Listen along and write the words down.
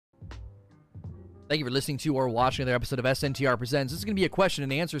Thank you for listening to or watching another episode of SNTR Presents. This is going to be a question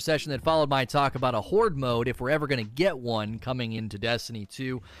and answer session that followed my talk about a horde mode, if we're ever going to get one coming into Destiny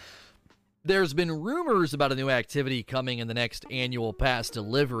 2. There's been rumors about a new activity coming in the next annual pass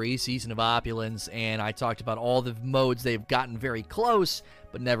delivery, Season of Opulence, and I talked about all the modes they've gotten very close,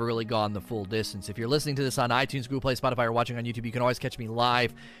 but never really gone the full distance. If you're listening to this on iTunes, Google Play, Spotify, or watching on YouTube, you can always catch me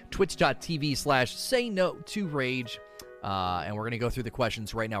live, twitch.tv/SayNoToRage, and we're going to go through the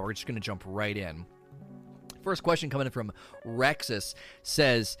questions right now. We're just going to jump right in. First question coming in from Rexus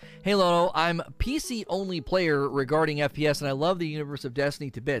says, "Hey Lono, I'm PC-only player regarding FPS, and I love the universe of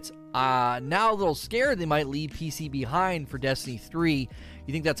Destiny to bits. Now a little scared they might leave PC behind for Destiny 3.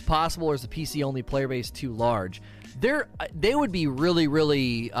 You think that's possible, or is the PC-only player base too large?" They would be really,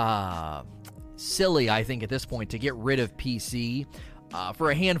 really silly, I think, at this point to get rid of PC. For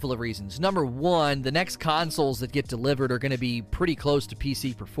a handful of reasons. Number one, the next consoles that get delivered are going to be pretty close to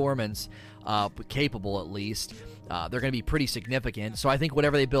PC performance, capable at least. They're going to be pretty significant. So I think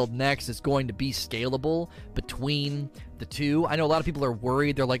whatever they build next is going to be scalable between the two. I know a lot of people are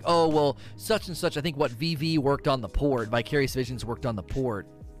worried. They're like, oh, well, such and such. I think what VV worked on the port, Vicarious Visions worked on the port.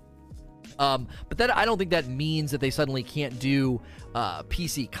 But that, I don't think that means that they suddenly can't do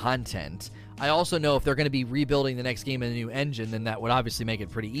PC content. I also know if they're going to be rebuilding the next game in a new engine, then that would obviously make it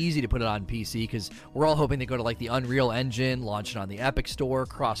pretty easy to put it on PC, because we're all hoping they go to like the Unreal Engine, launch it on the Epic Store,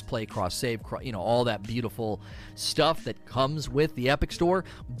 cross-play, cross-save, all that beautiful stuff that comes with the Epic Store.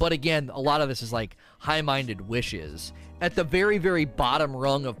 But again, a lot of this is like high-minded wishes. At the very, very bottom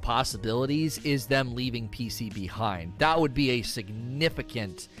rung of possibilities is them leaving PC behind. That would be a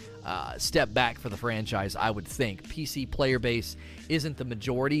significant step back for the franchise, I would think. PC player base isn't the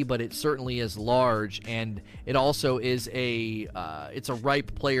majority, but it certainly is large, and it also is it's a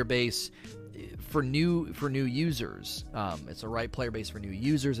ripe player base for new users. It's a ripe player base for new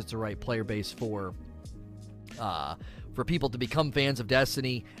users. It's a ripe player base for people to become fans of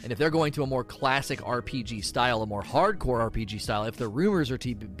Destiny. And if they're going to a more classic RPG style, a more hardcore RPG style, if the rumors are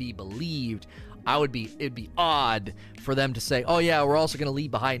to be believed, it'd be odd for them to say, oh yeah, we're also going to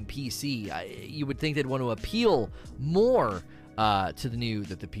leave behind PC. You would think they'd want to appeal more to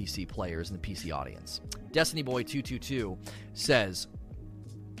the PC players and the PC audience. Destiny Boy 222 says,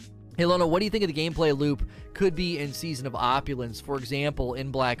 "Hey Lono, what do you think of the gameplay loop could be in Season of Opulence? For example, in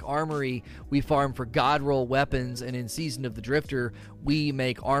Black Armory, we farm for God Roll weapons, and in Season of the Drifter, we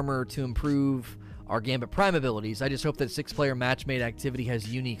make armor to improve our Gambit Prime abilities. I just hope that 6-player matchmade activity has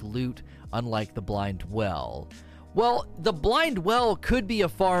unique loot, unlike the Blind Well." Well, the Blind Well could be a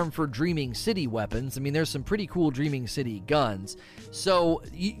farm for Dreaming City weapons. I mean, there's some pretty cool Dreaming City guns. So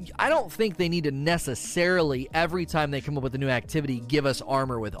I don't think they need to necessarily, every time they come up with a new activity, give us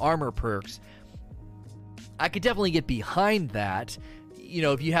armor with armor perks. I could definitely get behind that.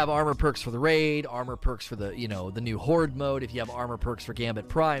 If you have armor perks for the raid, armor perks for the new horde mode, if you have armor perks for Gambit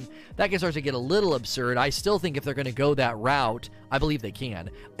Prime, that can start to get a little absurd. I still think if they're going to go that route, I believe they can.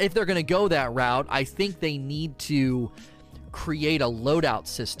 If they're going to go that route, I think they need to create a loadout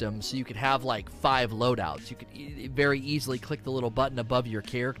system so you could have like 5 loadouts. You could very easily click the little button above your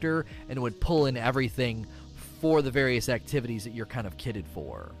character and it would pull in everything for the various activities that you're kind of kitted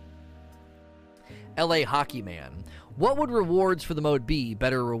for. LA Hockey Man: "What would rewards for the mode be?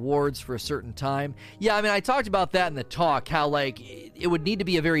 Better rewards for a certain time?" Yeah, I mean, I talked about that in the talk, how, like, it would need to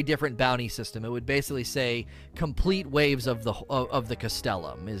be a very different bounty system. It would basically say complete waves of the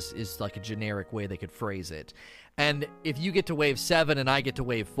Castellum is like a generic way they could phrase it. And if you get to wave 7 and I get to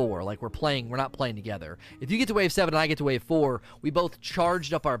wave 4, like we're not playing together. If you get to wave 7 and I get to wave 4, we both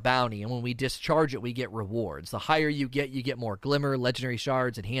charged up our bounty, and when we discharge it, we get rewards. The higher you get more glimmer, legendary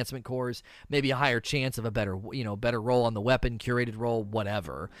shards, enhancement cores, maybe a higher chance of a better roll on the weapon, curated roll,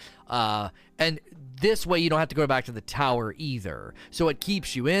 whatever. And this way you don't have to go back to the tower either. So it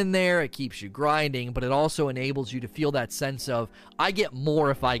keeps you in there, it keeps you grinding, but it also enables you to feel that sense of, I get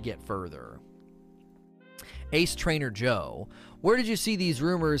more if I get further. Ace Trainer Joe: "Where did you see these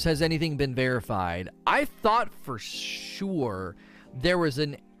rumors? Has anything been verified?" I thought for sure there was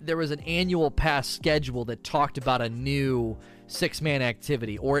an annual pass schedule that talked about a new 6-man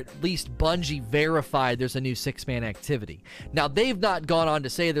activity, or at least Bungie verified there's a new 6-man activity. Now, they've not gone on to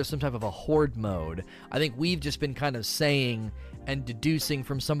say there's some type of a horde mode. I think we've just been kind of saying and deducing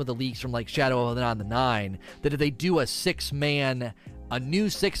from some of the leaks from like Shadow of the Nine that if they do a new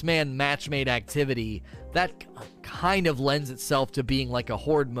 6-man match-made activity, that kind of lends itself to being like a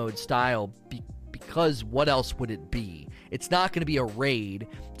horde mode style, because what else would it be? It's not going to be a raid.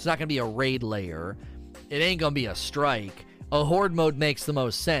 It's not going to be a raid layer. It ain't going to be a strike. A horde mode makes the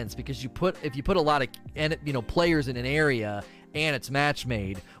most sense, because if you put a lot of players in an area and it's match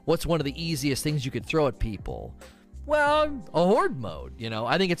made, what's one of the easiest things you could throw at people? Well, a horde mode.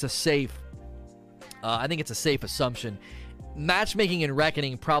 I think it's a safe assumption. Matchmaking in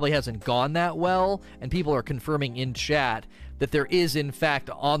Reckoning probably hasn't gone that well, and people are confirming in chat that there is, in fact,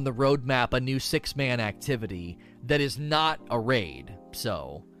 on the roadmap a new 6-man activity that is not a raid.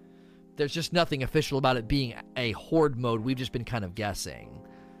 So there's just nothing official about it being a horde mode. We've just been kind of guessing.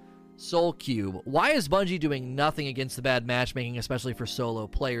 Soul Cube, why is Bungie doing nothing against the bad matchmaking, especially for solo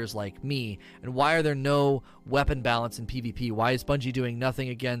players like me? And why are there no weapon balance in PvP? Why is Bungie doing nothing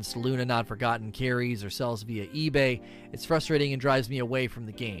against Luna Not Forgotten carries or sells via eBay? It's frustrating and drives me away from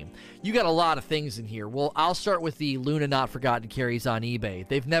the game. You got a lot of things in here. Well, I'll start with the Luna Not Forgotten carries on eBay.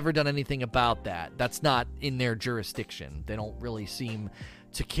 They've never done anything about that. That's not in their jurisdiction. They don't really seem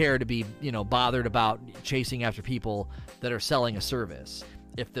to care to be, bothered about chasing after people that are selling a service.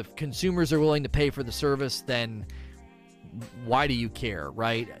 If the consumers are willing to pay for the service, then why do you care,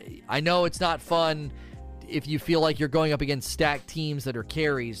 right? I know it's not fun if you feel like you're going up against stacked teams that are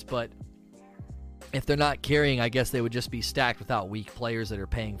carries, but if they're not carrying, I guess they would just be stacked without weak players that are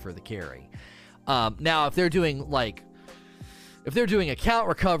paying for the carry. Now, if they're doing account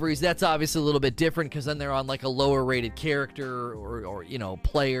recoveries, that's obviously a little bit different because then they're on like a lower rated character or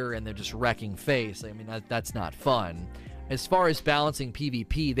player and they're just wrecking face. I mean, that's not fun. As far as balancing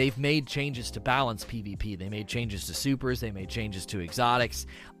PvP, they've made changes to balance PvP. They made changes to supers. They made changes to exotics.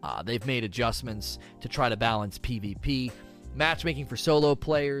 They've made adjustments to try to balance PvP. Matchmaking for solo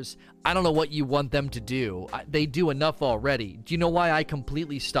players, I don't know what you want them to do. They do enough already. Do you know why I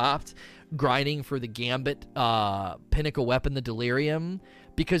completely stopped grinding for the Gambit pinnacle weapon, the Delirium?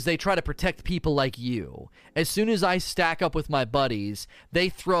 Because they try to protect people like you. As soon as I stack up with my buddies, they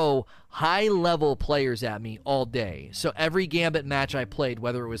throw high-level players at me all day. So every Gambit match I played,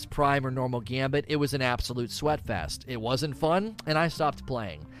 whether it was Prime or normal Gambit, it was an absolute sweat fest. It wasn't fun, and I stopped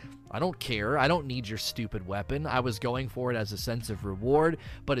playing. I don't care. I don't need your stupid weapon. I was going for it as a sense of reward,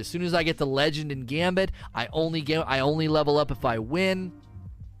 but as soon as I get the Legend in Gambit, I only level up if I win.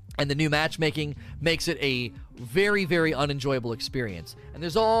 And the new matchmaking makes it a very, very unenjoyable experience. And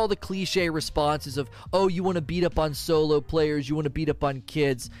there's all the cliche responses of, oh, you want to beat up on solo players, you want to beat up on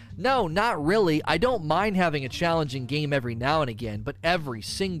kids. No, not really. I don't mind having a challenging game every now and again, but every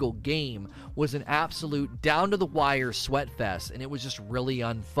single game was an absolute down-to-the-wire sweat fest, and it was just really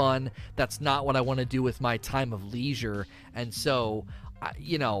unfun. That's not what I want to do with my time of leisure. And so,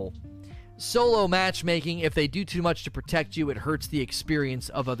 solo matchmaking, if they do too much to protect you, it hurts the experience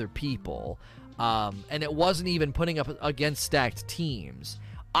of other people. And it wasn't even putting up against stacked teams.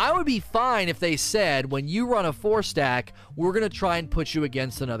 I would be fine if they said, when you run a 4-stack, we're going to try and put you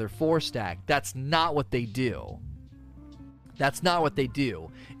against another 4-stack. That's not what they do. That's not what they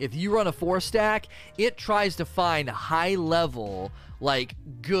do. If you run a 4-stack, it tries to find high-level,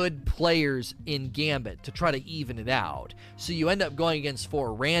 good players in Gambit to try to even it out. So you end up going against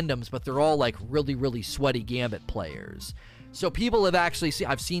 4 randoms, but they're all, really, really sweaty Gambit players. So people have actually seen,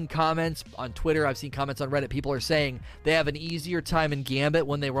 I've seen comments on Twitter, I've seen comments on Reddit, people are saying they have an easier time in Gambit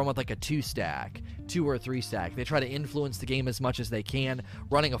when they run with a 2-stack, 2 or 3-stack. They try to influence the game as much as they can.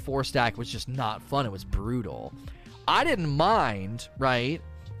 Running a 4-stack was just not fun. It was brutal. I didn't mind, right?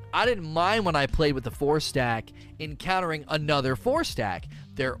 I didn't mind when I played with the 4-stack encountering another 4-stack.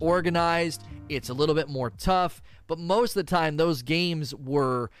 They're organized, it's a little bit more tough, but most of the time those games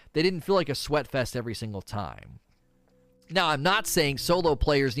they didn't feel like a sweat fest every single time. Now, I'm not saying solo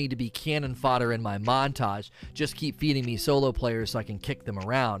players need to be cannon fodder in my montage. Just keep feeding me solo players so I can kick them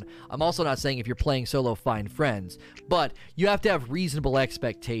around. I'm also not saying if you're playing solo, find friends. But you have to have reasonable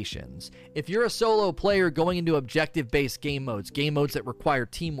expectations. If you're a solo player going into objective-based game modes that require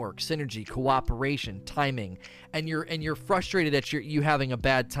teamwork, synergy, cooperation, timing, and you're frustrated at you having a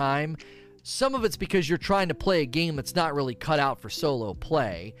bad time, some of it's because you're trying to play a game that's not really cut out for solo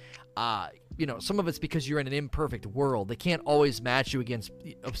play. Some of it's because you're in an imperfect world. They can't always match you against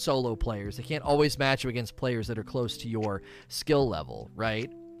solo players. They can't always match you against players that are close to your skill level,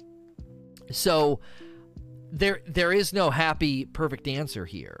 right? So there is no happy, perfect answer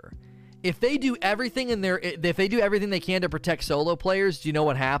here. If they do everything they can to protect solo players, do you know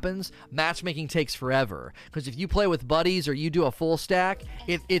what happens? Matchmaking takes forever. Because if you play with buddies or you do a full stack,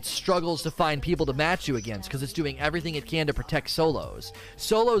 it struggles to find people to match you against because it's doing everything it can to protect solos.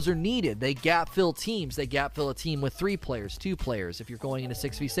 Solos are needed. They gap fill teams. They gap fill a team with 3 players, 2 players. If you're going into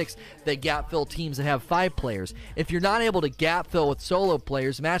 6v6, they gap fill teams that have 5 players. If you're not able to gap fill with solo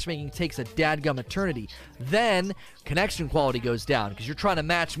players, matchmaking takes a dadgum eternity. Then connection quality goes down because you're trying to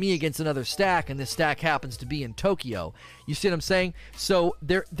match me against another stack, and this stack happens to be in Tokyo. You see what I'm saying? So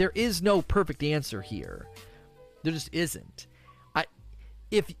there is no perfect answer here. There just isn't.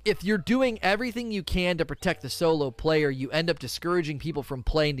 if you're doing everything you can to protect the solo player, you end up discouraging people from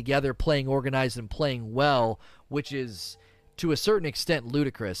playing together, playing organized, and playing well, which is to a certain extent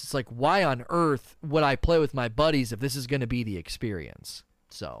ludicrous. It's like, why on earth would I play with my buddies if this is going to be the experience?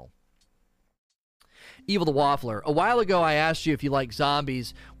 So, Evil the Waffler. A while ago, I asked you if you like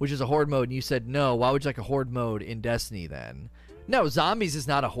zombies, which is a horde mode, and you said no. Why would you like a horde mode in Destiny then? No, zombies is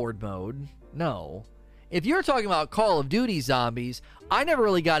not a horde mode. No. If you're talking about Call of Duty zombies, I never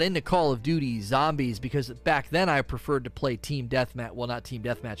really got into Call of Duty zombies because back then I preferred to play Team Deathmatch. Well, not Team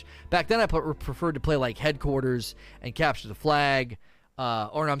Deathmatch. Back then I preferred to play like Headquarters and Capture the Flag,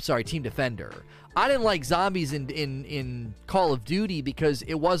 Team Defender. I didn't like zombies in Call of Duty because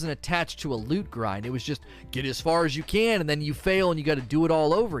it wasn't attached to a loot grind. It was just get as far as you can, and then you fail and you got to do it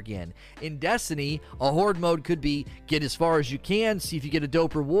all over again. In Destiny, a horde mode could be get as far as you can, see if you get a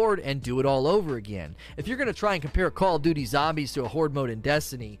dope reward, and do it all over again. If you're going to try and compare Call of Duty zombies to a horde mode in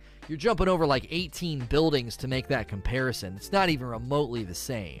Destiny, you're jumping over like 18 buildings to make that comparison. It's not even remotely the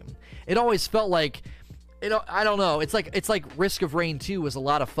same. It always felt like... I don't know. It's like Risk of Rain 2 was a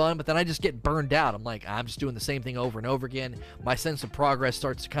lot of fun, but then I just get burned out. I'm like, I'm just doing the same thing over and over again. My sense of progress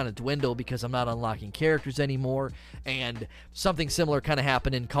starts to kind of dwindle because I'm not unlocking characters anymore, and something similar kind of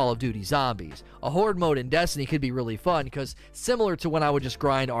happened in Call of Duty Zombies. A horde mode in Destiny could be really fun because similar to when I would just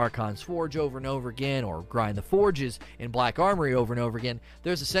grind Archon's Forge over and over again, or grind the Forges in Black Armory over and over again,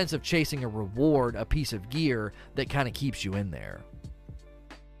 there's a sense of chasing a reward, a piece of gear that kind of keeps you in there.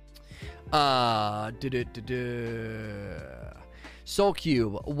 Soul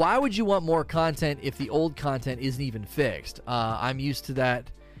Cube, why would you want more content if the old content isn't even fixed? I'm used to that.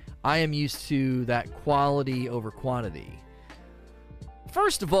 I am used to that quality over quantity.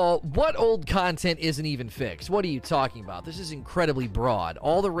 First of all, what old content isn't even fixed? What are you talking about? This is incredibly broad.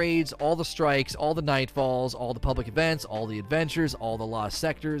 All the raids, all the strikes, all the nightfalls, all the public events, all the adventures, all the lost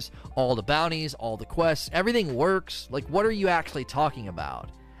sectors, all the bounties, all the quests, everything works. Like, what are you actually talking about?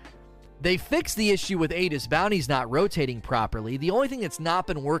 They fixed the issue with Ada's bounties not rotating properly. The only thing that's not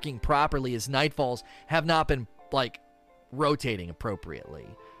been working properly is Nightfalls have not been, like, rotating appropriately.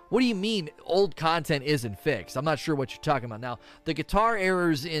 What do you mean old content isn't fixed? I'm not sure what you're talking about. Now, the guitar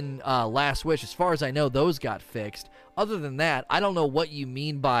errors in Last Wish, as far as I know, those got fixed. Other than that, I don't know what you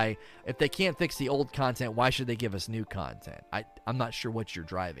mean by if they can't fix the old content, why should they give us new content? I'm not sure what you're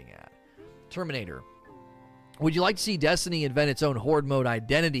driving at. Terminator. Would you like to see Destiny invent its own horde mode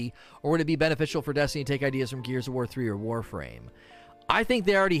identity, or would it be beneficial for Destiny to take ideas from Gears of War 3 or Warframe? I think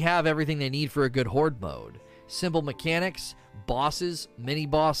they already have everything they need for a good horde mode. Simple mechanics, bosses,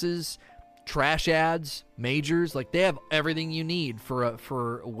 mini-bosses, trash ads, majors, like they have everything you need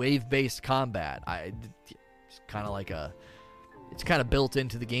for wave-based combat. It's kind of built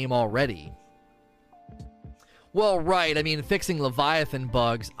into the game already. Well, right. I mean, fixing Leviathan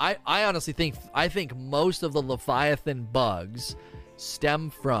bugs. I honestly think most of the Leviathan bugs stem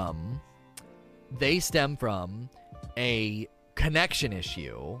from a connection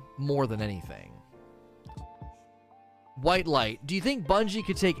issue more than anything. White Light. Do you think Bungie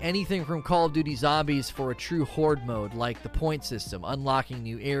could take anything from Call of Duty Zombies for a true horde mode, like the point system, unlocking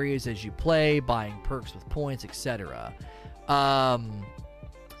new areas as you play, buying perks with points, etc.? I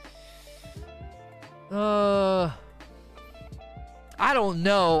don't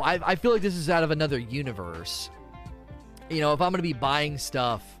know. I feel like this is out of another universe. You know, if I'm going to be buying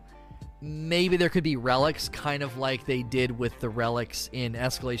stuff, maybe there could be relics, kind of like they did with the relics in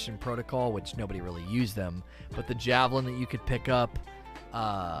Escalation Protocol, which nobody really used them. But the javelin that you could pick up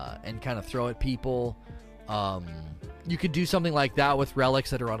and kind of throw at people. You could do something like that with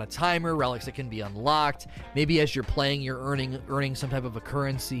relics that are on a timer, relics that can be unlocked. Maybe as you're playing, you're earning some type of a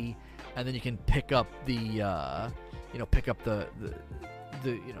currency. And then you can pick up the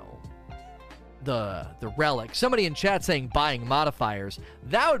relic. Somebody in chat saying buying modifiers.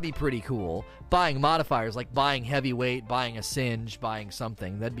 That would be pretty cool. Buying modifiers, like buying heavyweight, buying a singe, buying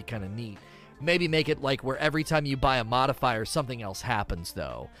something. That'd be kind of neat. Maybe make it like where every time you buy a modifier, something else happens,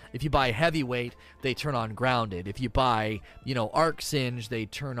 though. If you buy heavyweight, they turn on grounded. If you buy, arc singe, they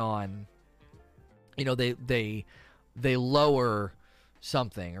turn on, they lower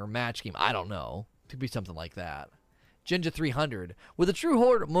something, or match game. I don't know. Could be something like that. Jinja 300. With a true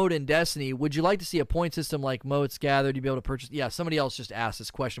horde mode in Destiny, would you like to see a point system like motes gathered to be able to purchase? Yeah, somebody else just asked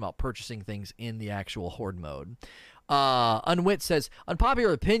this question about purchasing things in the actual horde mode. Unwit says,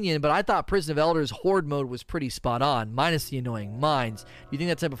 unpopular opinion, but I thought Prison of Elders Horde mode was pretty spot on, minus the annoying mines. Do you think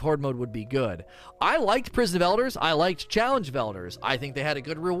that type of Horde mode would be good? I liked Prison of Elders. I liked Challenge of Elders. I think they had a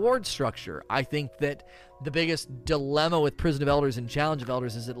good reward structure. I think that the biggest dilemma with Prison of Elders and Challenge of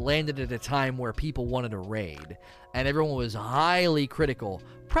Elders is it landed at a time where people wanted a raid, and everyone was highly critical,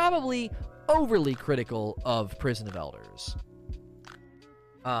 probably overly critical of Prison of Elders.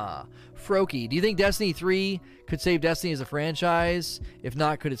 Froky, do you think Destiny 3 could save Destiny as a franchise? If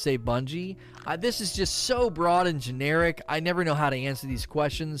not, could it save Bungie? This is just so broad and generic. I never know how to answer these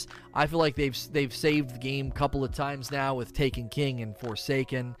questions. I feel like they've saved the game a couple of times now with Taken King and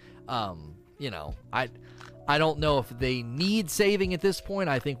Forsaken. I don't know if they need saving at this point.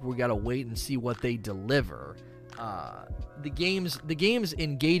 I think we got to wait and see what they deliver. The game's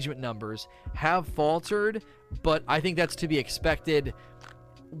engagement numbers have faltered, but I think that's to be expected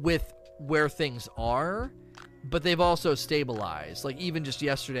with where things are, but they've also stabilized. Like, even just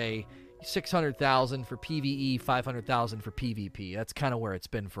yesterday, 600,000 for PvE, 500,000 for PvP. That's kind of where it's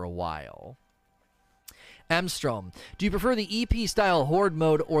been for a while. Amstrom, do you prefer the EP style Horde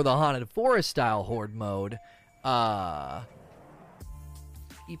mode or the Haunted Forest style Horde mode? EP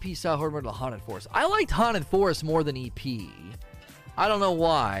style Horde mode or the Haunted Forest? I liked Haunted Forest more than EP. I don't know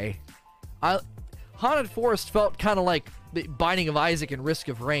why. Haunted Forest felt kind of like the Binding of Isaac and Risk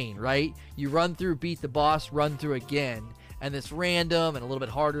of Rain, right? You run through, beat the boss, run through again, and it's random and a little bit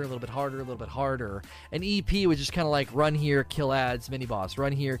harder, a little bit harder, a little bit harder. And EP was just kind of like run here, kill ads, mini boss,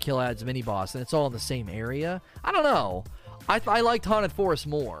 run here, kill ads, mini boss, and it's all in the same area. I don't know. I liked Haunted Forest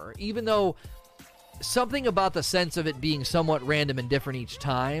more, even though something about the sense of it being somewhat random and different each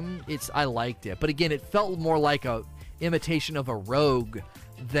time. I liked it, but again, it felt more like a imitation of a rogue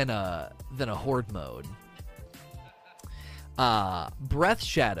than a Horde mode. Breath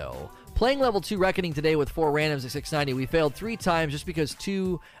Shadow. Playing level 2 Reckoning today with 4 randoms at 690. We failed 3 times just because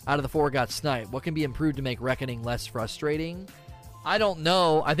 2 out of the 4 got sniped. What can be improved to make Reckoning less frustrating? I don't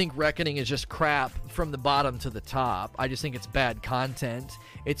know. I think Reckoning is just crap from the bottom to the top. I just think it's bad content.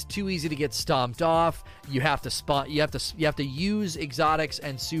 It's too easy to get stomped off. You have to use exotics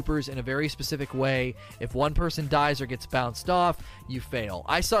and supers in a very specific way. If one person dies or gets bounced off, you fail.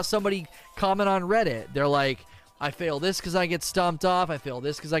 I saw somebody comment on Reddit. They're like, I fail this because I get stomped off. I fail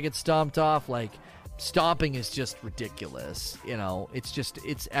this because I get stomped off. Like, stomping is just ridiculous.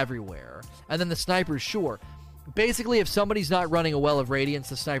 It's everywhere. And then the snipers, sure. Basically, if somebody's not running a Well of Radiance,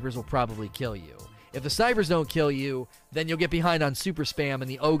 the snipers will probably kill you. If the snipers don't kill you, then you'll get behind on super spam, and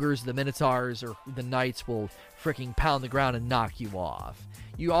the ogres, the minotaurs, or the knights will freaking pound the ground and knock you off.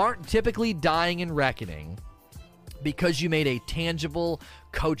 You aren't typically dying in Reckoning because you made a tangible,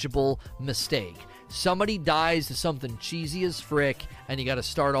 coachable mistake. Somebody dies to something cheesy as frick, and you got to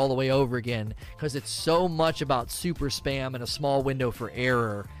start all the way over again because it's so much about super spam and a small window for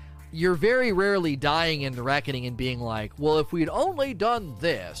error. You're very rarely dying in Reckoning and being like, well, if we'd only done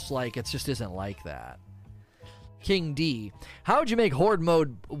this. Like, it just isn't like that. King D, how would you make Horde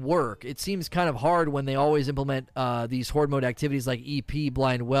mode work? It seems kind of hard when they always implement these Horde mode activities like EP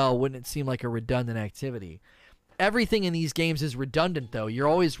Blind Well. Wouldn't it seem like a redundant activity? Everything in these games is redundant, though. You're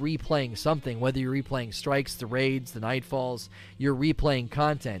always replaying something, whether you're replaying Strikes, the Raids, the Nightfalls, you're replaying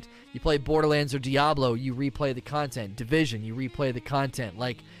content. You play Borderlands or Diablo, you replay the content. Division, you replay the content.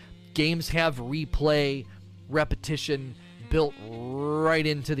 Like, games have replay, repetition built right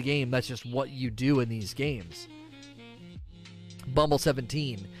into the game. That's just what you do in these games.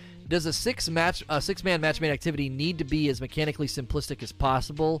 Bumble17. Does a six-man matchmade activity need to be as mechanically simplistic as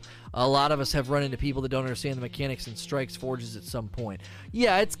possible? A lot of us have run into people that don't understand the mechanics in Strikes Forges at some point.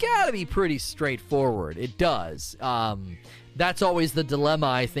 Yeah, it's got to be pretty straightforward. It does. That's always the dilemma,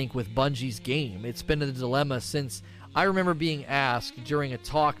 I think, with Bungie's game. It's been a dilemma since I remember being asked during a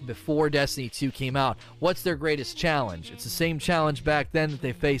talk before Destiny 2 came out, what's their greatest challenge? It's the same challenge back then that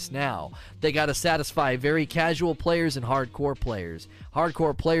they face now. They got to satisfy very casual players and hardcore players.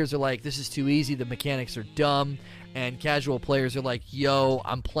 Hardcore players are like, this is too easy, the mechanics are dumb. And casual players are like, yo,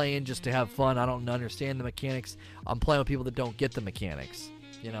 I'm playing just to have fun. I don't understand the mechanics. I'm playing with people that don't get the mechanics,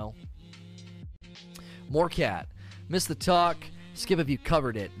 you know? More cat. Miss the talk. Skip if you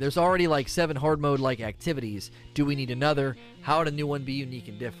covered it. There's already like 7 hard mode like activities. Do we need another? How would a new one be unique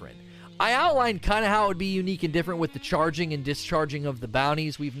and different? I outlined kind of how it would be unique and different with the charging and discharging of the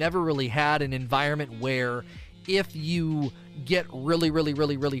bounties. We've never really had an environment where if you get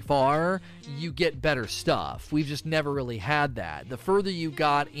really far, you get better stuff. We've just never really had that. The further you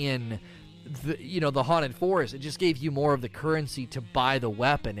got in the Haunted Forest, it just gave you more of the currency to buy the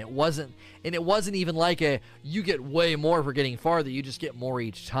weapon. It wasn't even like you get way more for getting farther. You just get more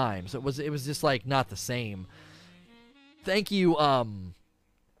each time. So it was just like not the same. Thank you,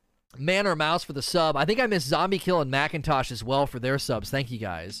 Man or Mouse for the sub. I think I missed Zombie Kill and Macintosh as well for their subs. Thank you,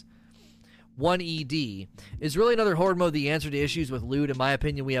 guys. 1ED. Is really another horde mode the answer to issues with loot? In my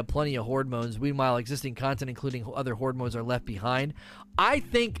opinion, we have plenty of horde modes. Meanwhile, existing content, including other horde modes, are left behind. I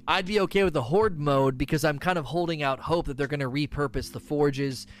think I'd be okay with the horde mode because I'm kind of holding out hope that they're going to repurpose the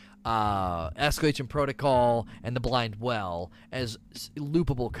Forges, Escalation Protocol, and the Blind Well as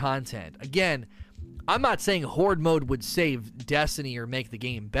loopable content. Again, I'm not saying horde mode would save Destiny or make the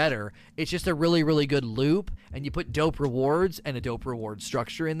game better. It's just a really, really good loop, and you put dope rewards and a dope reward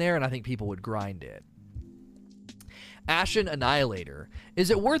structure in there, and I think people would grind it. Ashen Annihilator.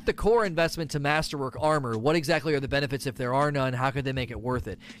 Is it worth the core investment to Masterwork armor? What exactly are the benefits if there are none? How could they make it worth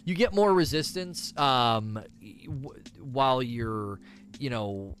it? You get more resistance while you're,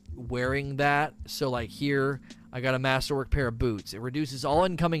 wearing that. So, like here, I got a Masterwork pair of boots. It reduces all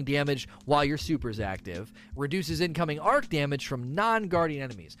incoming damage while your super's active. Reduces incoming arc damage from non-guardian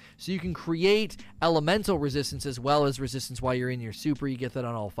enemies. So you can create elemental resistance as well as resistance while you're in your super. You get that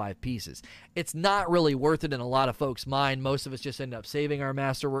on all 5 pieces. It's not really worth it in a lot of folks' mind. Most of us just end up saving our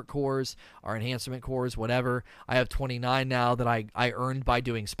Masterwork cores, our enhancement cores, whatever. I have 29 now that I earned by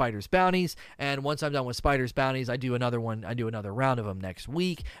doing Spider's Bounties. And once I'm done with Spider's Bounties, I do another one. I do another round of them next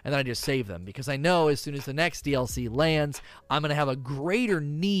week. And then I just save them because I know as soon as the next DLC lands, I'm going to have a greater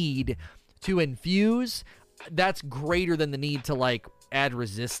need to infuse. That's greater than the need to add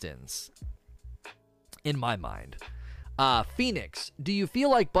resistance in my mind. Phoenix, do you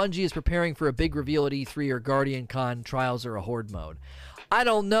feel like Bungie is preparing for a big reveal at E3 or Guardian Con Trials or a Horde mode? I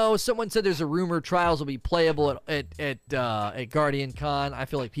don't know. Someone said there's a rumor Trials will be playable at Guardian Con. I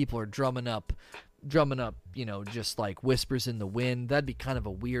feel like people are drumming up, just like whispers in the wind. That'd be kind of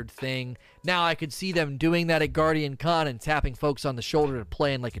a weird thing. Now, I could see them doing that at Guardian Con and tapping folks on the shoulder to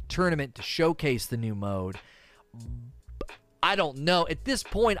play in a tournament to showcase the new mode. I don't know. At this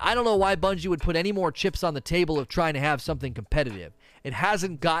point, I don't know why Bungie would put any more chips on the table of trying to have something competitive. It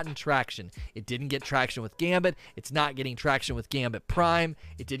hasn't gotten traction. It didn't get traction with Gambit. It's not getting traction with Gambit Prime.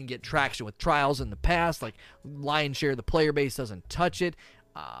 It didn't get traction with Trials in the past. Lion's share of the player base doesn't touch it.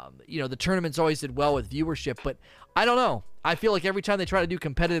 The tournaments always did well with viewership, but I don't know. I feel like every time they try to do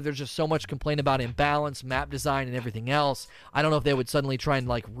competitive, there's just so much complaint about imbalance, map design, and everything else. I don't know if they would suddenly try and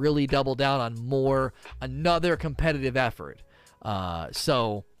really double down on another competitive effort.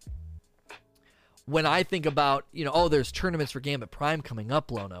 So when I think about, there's tournaments for Gambit Prime coming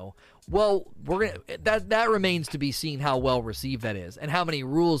up, Lono. Well, that remains to be seen how well received that is and how many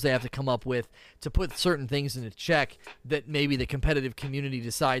rules they have to come up with to put certain things into check that maybe the competitive community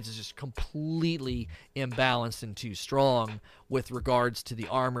decides is just completely imbalanced and too strong with regards to the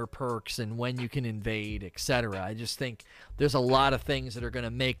armor perks and when you can invade, etc. I just think there's a lot of things that are going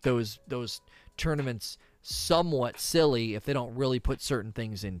to make those tournaments somewhat silly if they don't really put certain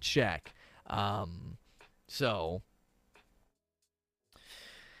things in check. So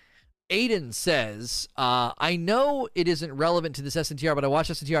Aiden says, I know it isn't relevant to this SNTR, but I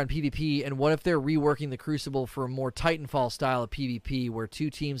watched SNTR on PvP, and what if they're reworking the Crucible for a more Titanfall style of PvP, where 2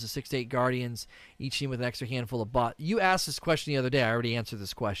 teams of 6 to 8 Guardians, each team with an extra handful of bots? You asked this question the other day. I already answered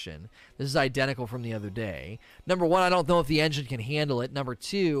this question. This is identical from the other day. Number 1, I don't know if the engine can handle it. Number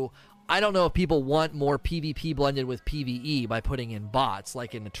 2, I don't know if people want more PvP blended with PvE by putting in bots,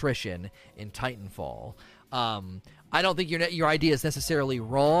 like in Attrition in Titanfall. I don't think your idea is necessarily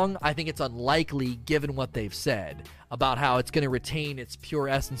wrong. I think it's unlikely given what they've said about how it's going to retain its pure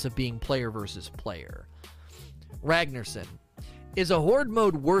essence of being player versus player. Ragnarsson, is a Horde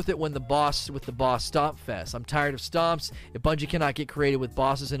mode worth it with the boss stomp fest? I'm tired of stomps. If Bungie cannot get creative with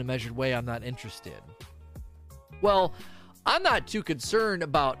bosses in a measured way, I'm not interested. Well, I'm not too concerned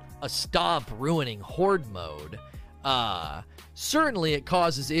about a stomp ruining Horde mode. Certainly it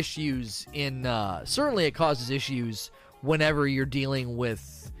causes issues whenever you're dealing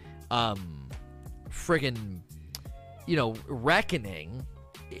with Reckoning.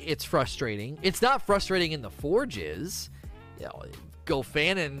 It's frustrating. It's not frustrating in the Forges.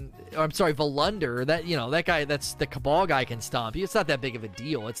 Volunder, that guy, that's the Cabal guy, can stomp you. It's not that big of a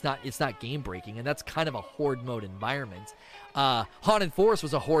deal. It's not game breaking, and that's kind of a Horde mode environment. Haunted Forest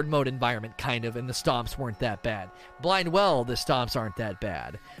was a Horde mode environment, kind of, and the stomps weren't that bad. Blind Well, the stomps aren't that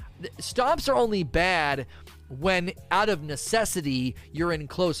bad. Stomps are only bad when, out of necessity, you're in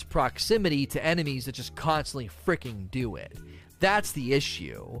close proximity to enemies that just constantly freaking do it. That's the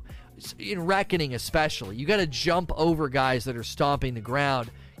issue. In Reckoning especially, you gotta jump over guys that are stomping the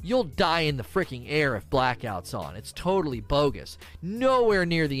ground. You'll die in the freaking air if Blackout's on. It's totally bogus. Nowhere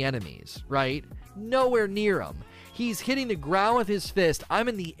near the enemies, right? Nowhere near them. He's hitting the ground with his fist. I'm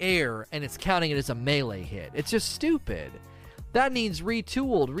in the air, and it's counting it as a melee hit. It's just stupid. That needs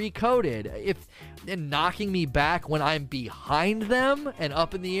retooled, recoded. And knocking me back when I'm behind them and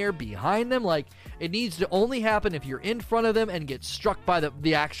up in the air behind them, like, it needs to only happen if you're in front of them and get struck by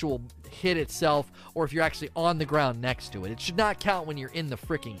the actual hit itself, or if you're actually on the ground next to it. It should not count when you're in the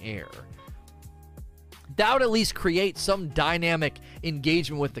freaking air. That would at least create some dynamic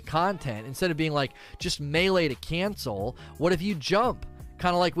engagement with the content instead of being like just melee to cancel. What if you jump?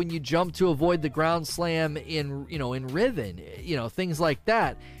 Kind of like when you jump to avoid the ground slam in Riven, things like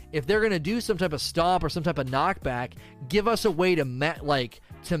that. If they're going to do some type of stomp or some type of knockback, give us a way to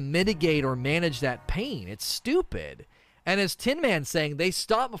mitigate or manage that pain. It's stupid. And as Tin Man's saying, they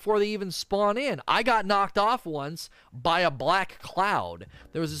stop before they even spawn in. I got knocked off once by a black cloud.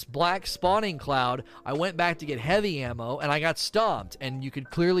 There was this black spawning cloud. I went back to get heavy ammo, and I got stomped. And you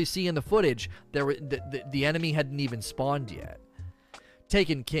could clearly see in the footage the enemy hadn't even spawned yet.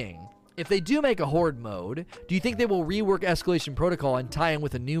 Taken King. If they do make a Horde mode, do you think they will rework Escalation Protocol and tie in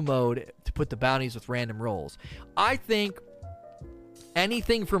with a new mode to put the bounties with random rolls? I think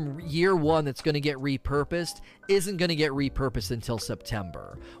anything from year one that's going to get repurposed isn't going to get repurposed until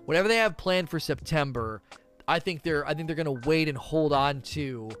September. Whatever they have planned for September, I think they're going to wait and hold on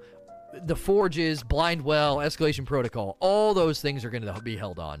to the Forges, Blindwell, Escalation Protocol. All those things are going to be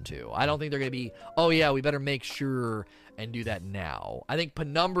held on to. I don't think they're going to be, oh yeah, we better make sure and do that now. I think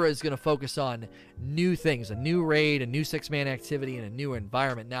Penumbra is going to focus on new things, a new raid, a new 6-man activity, and a new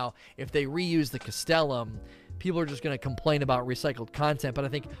environment. Now, if they reuse the Castellum, people are just going to complain about recycled content, but I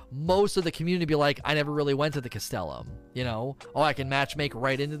think most of the community be like, I never really went to the Castellum, Oh, I can matchmake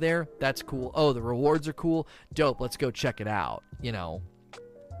right into there? That's cool. Oh, the rewards are cool? Dope, let's go check it out,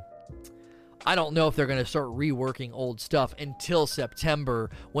 I don't know if they're going to start reworking old stuff until September,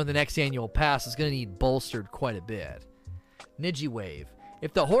 when the next annual pass is going to need bolstered quite a bit. Nijiwave.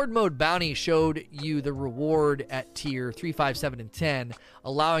 If the Horde mode bounty showed you the reward at tier 3, 5, 7, and 10,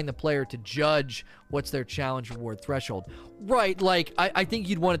 allowing the player to judge what's their challenge reward threshold. Right, like, I think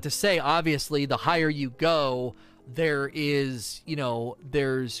you'd want it to say, obviously, the higher you go, there is,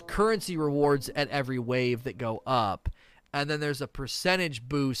 there's currency rewards at every wave that go up. And then there's a percentage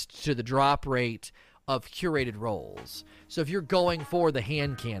boost to the drop rate of curated rolls. So if you're going for the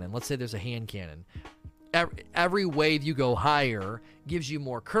hand cannon, let's say there's a hand cannon, every wave you go higher gives you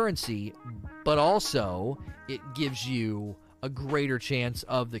more currency, but also it gives you a greater chance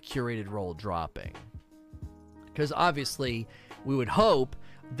of the curated roll dropping. Because obviously, we would hope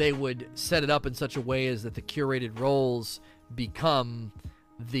they would set it up in such a way as that the curated rolls become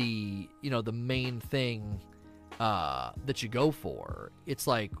the main thing that you go for. It's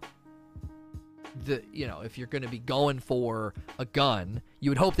like, if you're going to be going for a gun, you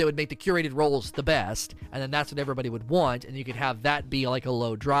would hope they would make the curated rolls the best, and then that's what everybody would want, and you could have that be like a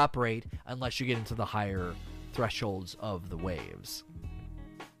low drop rate unless you get into the higher thresholds of the waves.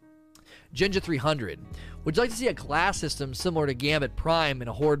 Jinja 300. Would you like to see a class system similar to Gambit Prime in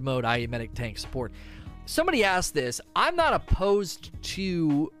a Horde mode, i.e. medic tank support? Somebody asked this. I'm not opposed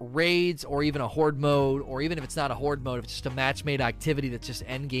to raids or even a Horde mode, or even if it's not a Horde mode, if it's just a match-made activity that's just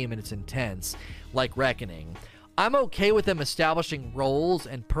endgame and it's intense, like Reckoning. I'm okay with them establishing roles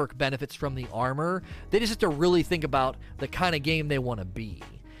and perk benefits from the armor. They just have to really think about the kind of game they want to be.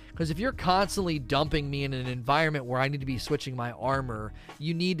 Because if you're constantly dumping me in an environment where I need to be switching my armor,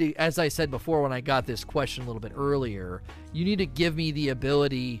 you need to, as I said before when I got this question a little bit earlier, you need to give me the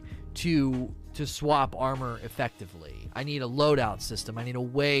ability to swap armor effectively. I need a loadout system. I need a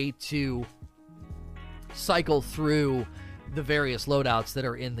way to cycle through the various loadouts that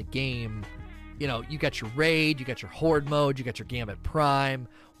are in the game. You got your raid, you got your Horde mode, you got your Gambit Prime,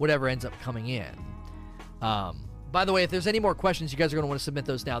 whatever ends up coming in. By the way, if there's any more questions, you guys are going to want to submit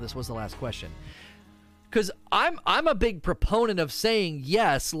those now. This was the last question. Because I'm a big proponent of saying,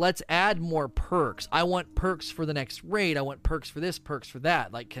 yes, let's add more perks. I want perks for the next raid. I want perks for this, perks for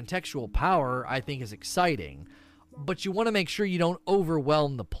that. Like, contextual power, I think, is exciting. But you want to make sure you don't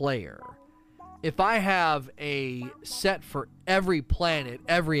overwhelm the player. If I have a set for every planet,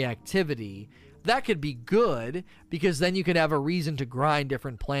 every activity, that could be good, because then you could have a reason to grind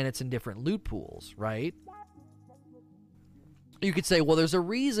different planets and different loot pools, right? You could say, well, there's a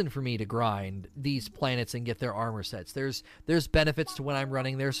reason for me to grind these planets and get their armor sets. There's benefits to when I'm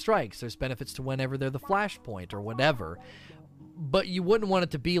running their strikes. There's benefits to whenever they're the flashpoint or whatever. But you wouldn't want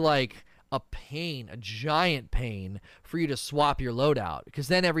it to be like a pain, a giant pain for you to swap your loadout. Because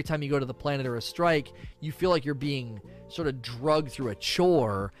then every time you go to the planet or a strike, you feel like you're being sort of drugged through a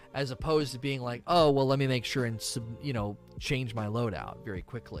chore, as opposed to being like, oh, well, let me make sure and, change my loadout very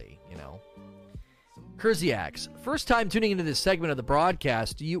quickly, Kurziaks, first time tuning into this segment of the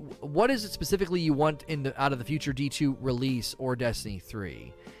broadcast. What is it specifically you want out of the future D2 release or Destiny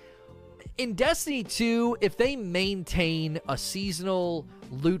 3? In Destiny 2, if they maintain a seasonal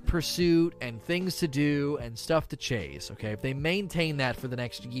loot pursuit and things to do and stuff to chase, okay, if they maintain that for the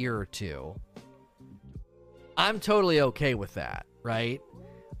next year or two, I'm totally okay with that, right?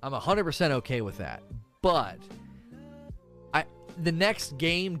 I'm 100% okay with that. But the next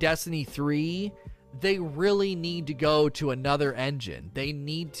game, Destiny 3, they really need to go to another engine. They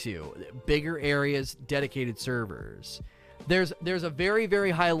need to. Bigger areas, dedicated servers. There's a very,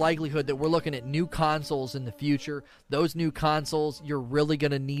 very high likelihood that we're looking at new consoles in the future. Those new consoles, you're really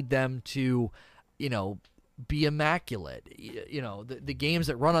going to need them to, be immaculate. The games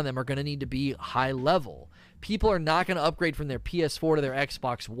that run on them are going to need to be high level. People are not going to upgrade from their PS4 to their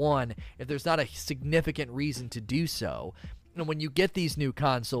Xbox One if there's not a significant reason to do so. And when you get these new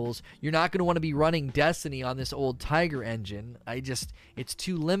consoles, you're not going to want to be running Destiny on this old Tiger engine. It's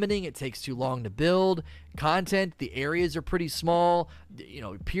too limiting. It takes too long to build content. The areas are pretty small.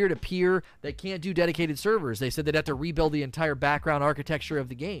 Peer-to-peer. They can't do dedicated servers. They said they'd have to rebuild the entire background architecture of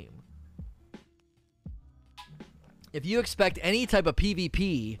the game. If you expect any type of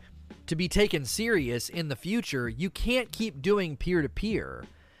PvP to be taken serious in the future, you can't keep doing peer-to-peer.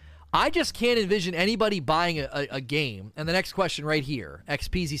 I just can't envision anybody buying a game. And the next question right here,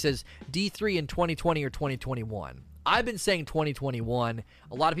 XPZ says D3 in 2020 or 2021. I've been saying 2021.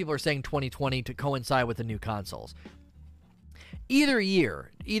 A lot of people are saying 2020 to coincide with the new consoles. Either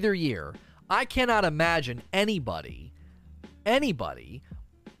year, I cannot imagine anybody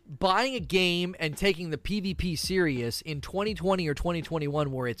buying a game and taking the PvP serious in 2020 or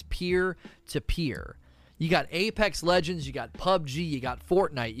 2021 where it's peer-to-peer. You got Apex Legends, you got PUBG, you got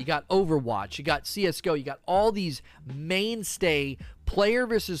Fortnite, you got Overwatch, you got CSGO, you got all these mainstay player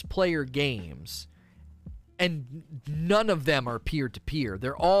versus player games, and none of them are peer-to-peer.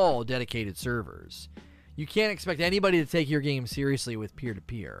 They're all dedicated servers. You can't expect anybody to take your game seriously with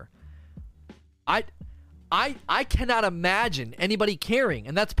peer-to-peer. I cannot imagine anybody caring,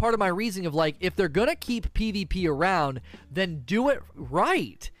 and that's part of my reasoning of, if they're going to keep PvP around, then do it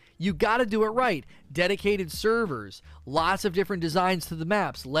right. You got to do it right. Dedicated servers, lots of different designs to the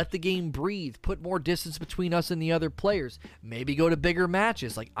maps. Let the game breathe. Put more distance between us and the other players. Maybe go to bigger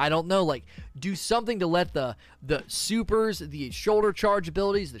matches. I don't know. Do something to let the supers, the shoulder charge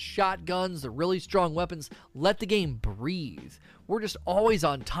abilities, the shotguns, the really strong weapons, let the game breathe. We're just always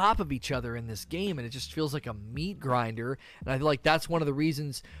on top of each other in this game, and it just feels like a meat grinder. And I feel like that's one of the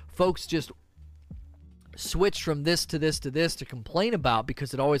reasons folks just switch from this to this to this to complain about,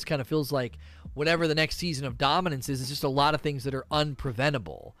 because it always kind of feels like whatever the next season of dominance is, it's just a lot of things that are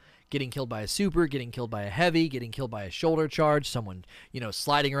unpreventable. Getting killed by a super, getting killed by a heavy, getting killed by a shoulder charge, someone,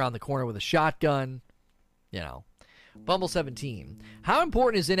 sliding around the corner with a shotgun, Bumble 17. How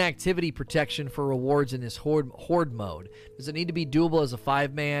important is inactivity protection for rewards in this horde mode? Does it need to be doable as a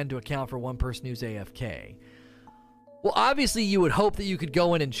 5-man to account for one person who's AFK? Well, obviously, you would hope that you could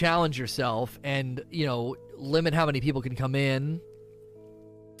go in and challenge yourself and, limit how many people can come in.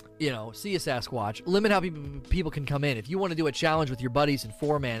 See a Sasquatch. Limit how people can come in. If you want to do a challenge with your buddies and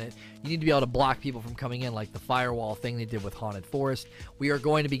 4-man it, you need to be able to block people from coming in, like the firewall thing they did with Haunted Forest. We are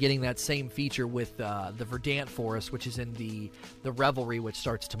going to be getting that same feature with the Verdant Forest, which is in the Revelry, which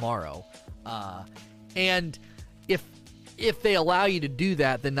starts tomorrow. And if they allow you to do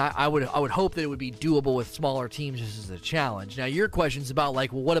that, then I would hope that it would be doable with smaller teams just as a challenge. Now, your question's about,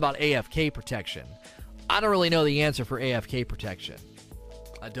 what about AFK protection? I don't really know the answer for AFK protection.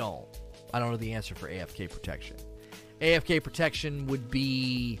 I don't know the answer for AFK protection. AFK protection would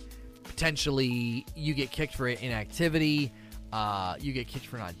be potentially you get kicked for inactivity, you get kicked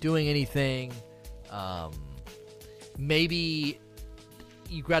for not doing anything, maybe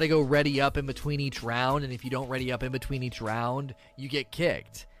you got to go ready up in between each round, and if you don't ready up in between each round, you get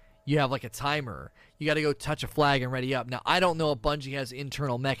kicked. You have a timer. You got to go touch a flag and ready up. Now, I don't know if Bungie has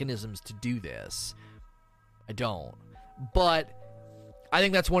internal mechanisms to do this. I don't. But I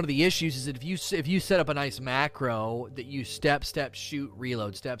think that's one of the issues is that if you set up a nice macro that you step, shoot,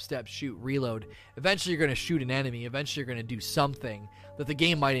 reload, step, shoot, reload, eventually you're going to shoot an enemy. Eventually you're going to do something that the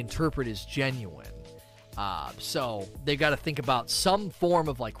game might interpret as genuine. So they've got to think about some form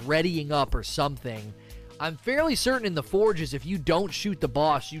of readying up or something. I'm fairly certain in the Forges, if you don't shoot the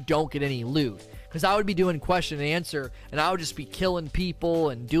boss, you don't get any loot. Because I would be doing question and answer, and I would just be killing people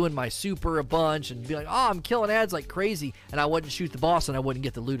and doing my super a bunch and be like, oh, I'm killing ads like crazy, and I wouldn't shoot the boss and I wouldn't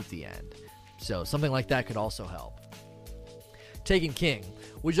get the loot at the end. So something like that could also help. Taken King.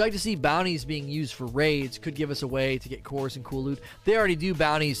 Would you like to see bounties being used for raids? Could give us a way to get cores and cool loot. They already do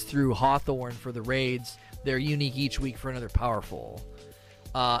bounties through Hawthorne for the raids. They're unique each week for another powerful.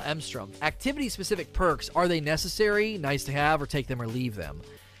 Emstrom. Activity-specific perks, are they necessary, nice to have, or take them or leave them?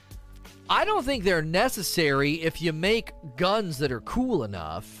 I don't think they're necessary if you make guns that are cool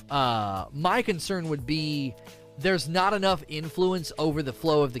enough. My concern would be there's not enough influence over the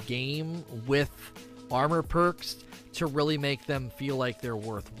flow of the game with armor perks to really make them feel like they're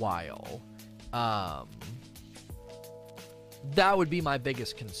worthwhile. That would be my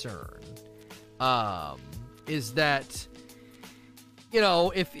biggest concern. Is that, you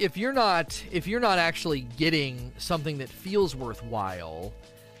know, if you're not actually getting something that feels worthwhile,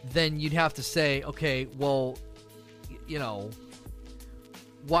 then you'd have to say, okay, well, you know,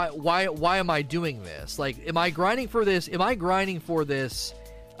 why am I doing this? Like, am I grinding for this? Am I grinding for this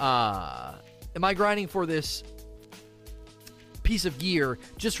piece of gear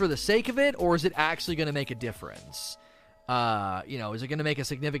just for the sake of it, or is it actually going to make a difference? You know, is it going to make a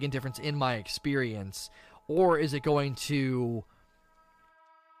significant difference in my experience, or is it going to,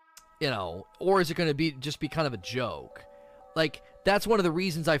 you know, or is it going to be just be kind of a joke? Like, that's one of the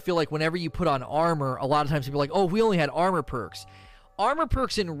reasons I feel like whenever you put on armor, a lot of times people are like, oh, we only had armor perks. Armor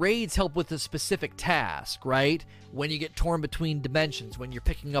perks in raids help with a specific task, right? When you get torn between dimensions, when you're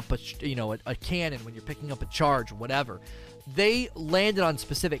picking up a cannon, when you're picking up a charge, whatever. They landed on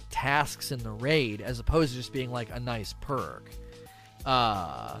specific tasks in the raid as opposed to just being like a nice perk.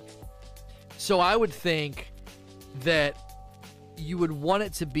 So I would think that you would want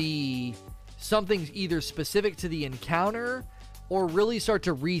it to be something either specific to the encounter or really start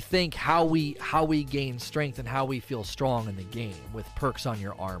to rethink how we gain strength and how we feel strong in the game with perks on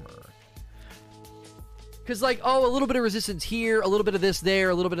your armor. Because, like, oh, a little bit of resistance here, a little bit of this there,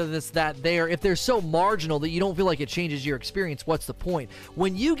 a little bit of this, that there. If they're so marginal that you don't feel like it changes your experience, what's the point?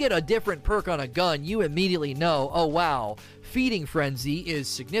 When you get a different perk on a gun, you immediately know, oh, wow, Feeding Frenzy is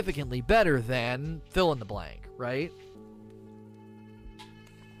significantly better than fill in the blank, right?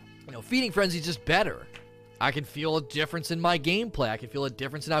 You know, Feeding Frenzy is just better. I can feel a difference in my gameplay. I can feel a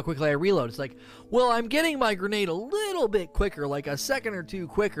difference in how quickly I reload. It's like, well, I'm getting my grenade a little bit quicker, like a second or two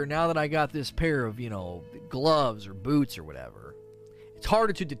quicker now that I got this pair of, you know, gloves or boots or whatever. It's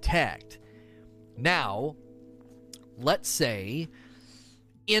harder to detect. Now, let's say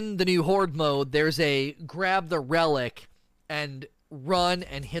in the new Horde mode, there's a grab the relic and run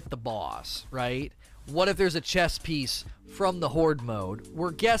and hit the boss, right? What if there's a chess piece from the Horde mode?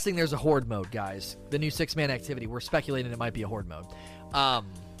 We're guessing there's a Horde mode, guys. The new 6-man activity. We're speculating it might be a Horde mode.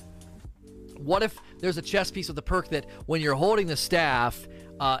 What if there's a chess piece with a perk that when you're holding the staff,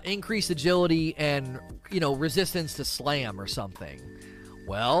 increase agility and, you know, resistance to slam or something?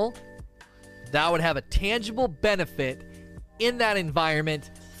 Well, that would have a tangible benefit in that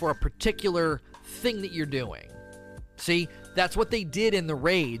environment for a particular thing that you're doing. See, that's what they did in the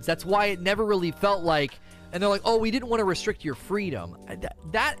raids. That's why it never really felt like, and they're like, oh, we didn't want to restrict your freedom.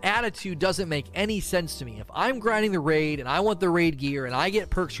 That attitude doesn't make any sense to me. If I'm grinding the raid and I want the raid gear and I get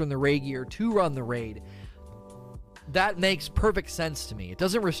perks from the raid gear to run the raid, that makes perfect sense to me. It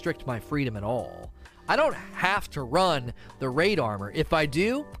doesn't restrict my freedom at all. I don't have to run the raid armor. If I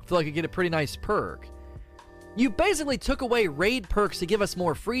do, I feel like I get a pretty nice perk. You basically took away raid perks to give us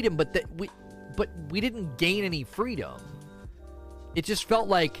more freedom, but we didn't gain any freedom. It just felt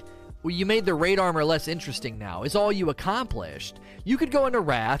like, well, you made the raid armor less interesting now, is all you accomplished. You could go into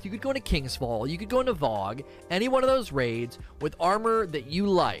Wrath, you could go into Kingsfall, you could go into Vogue, any one of those raids with armor that you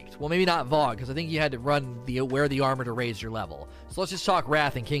liked. Well, maybe not Vogue, because I think you had to wear the armor to raise your level. So let's just talk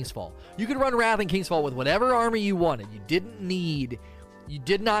Wrath and Kingsfall. You could run Wrath and Kingsfall with whatever armor you wanted. You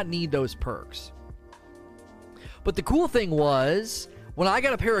did not need those perks. But the cool thing was, when I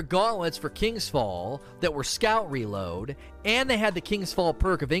got a pair of gauntlets for Kingsfall that were scout reload, and they had the Kingsfall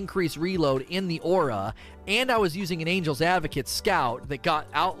perk of increased reload in the aura, and I was using an Angel's Advocate scout that got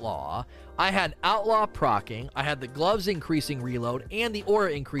outlaw, I had outlaw proccing, I had the gloves increasing reload, and the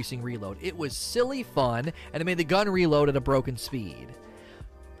aura increasing reload. It was silly fun, and it made the gun reload at a broken speed.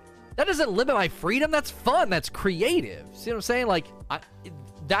 That doesn't limit my freedom. That's fun. That's creative. See what I'm saying? Like,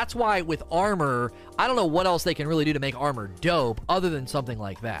 that's why with armor, I don't know what else they can really do to make armor dope other than something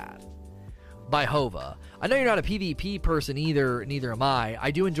like that. By Hova. I know you're not a PvP person either, neither am I.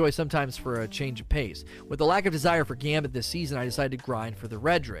 I do enjoy sometimes for a change of pace. With the lack of desire for Gambit this season, I decided to grind for the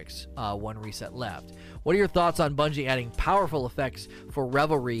Redrix. One reset left. What are your thoughts on Bungie adding powerful effects for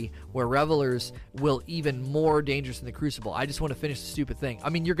Revelry, where Revelers will even more dangerous in the Crucible? I just want to finish the stupid thing. I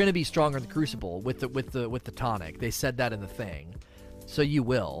mean, you're going to be stronger in the Crucible with the tonic. They said that in the thing. So you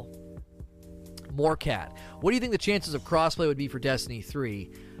will. Morecat, what do you think the chances of crossplay would be for Destiny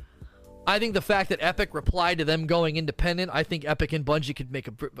 3? I think the fact that Epic replied to them going independent, I think Epic and Bungie could make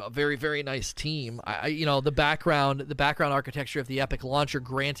a very, very nice team. The background architecture of the Epic launcher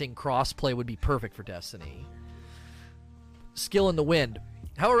granting crossplay would be perfect for Destiny. Skill in the Wind.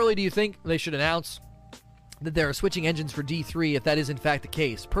 How early do you think they should announce that they're switching engines for D3 if that is in fact the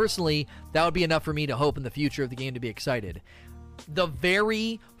case? Personally, that would be enough for me to hope in the future of the game to be excited. The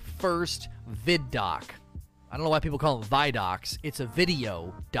very first vid doc, I don't know why people call them Vidocs. It's a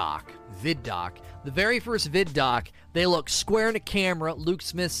video doc, vid doc. The very first vid doc, they look square in the camera. Luke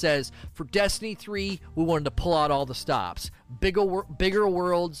Smith says, for Destiny 3, we wanted to pull out all the stops. Bigger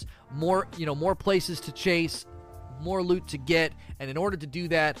worlds, more places to chase, more loot to get, and in order to do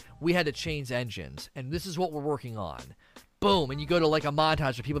that, we had to change engines. And this is what we're working on. Boom, and you go to like a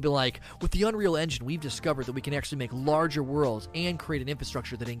montage of people being like, with the Unreal Engine, we've discovered that we can actually make larger worlds and create an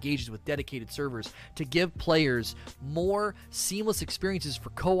infrastructure that engages with dedicated servers to give players more seamless experiences for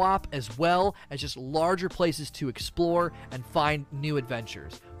co-op as well as just larger places to explore and find new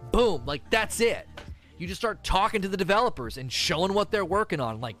adventures. Boom, like that's it. You just start talking to the developers and showing what they're working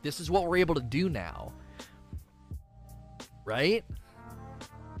on. Like, this is what we're able to do now. Right?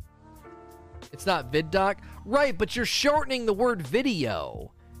 It's not vid doc. Right, but you're shortening the word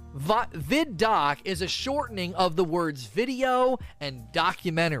video. Vid doc is a shortening of the words video and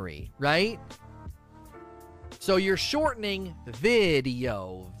documentary, right? So you're shortening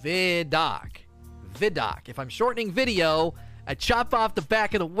video, vid doc. If I'm shortening video, I chop off the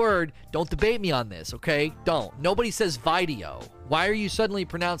back of the word. Don't debate me on this, okay? Don't. Nobody says video. Why are you suddenly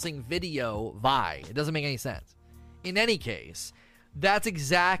pronouncing video vi? It doesn't make any sense. In any case, that's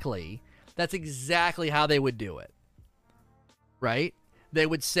exactly how they would do it, right? They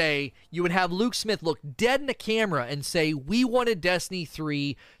would say, you would have Luke Smith look dead in the camera and say, we wanted Destiny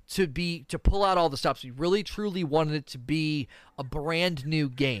 3 to pull out all the stops. We really, truly wanted it to be a brand new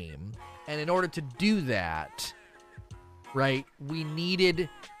game. And in order to do that, right, we needed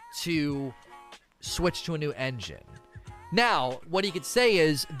to switch to a new engine. Now, what he could say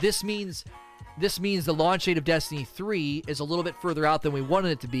is, this means the launch date of Destiny 3 is a little bit further out than we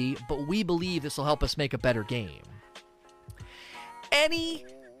wanted it to be, but we believe this will help us make a better game. Any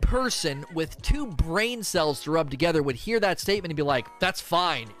person with two brain cells to rub together would hear that statement and be like, that's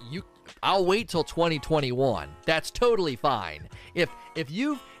fine. I'll wait till 2021. That's totally fine. If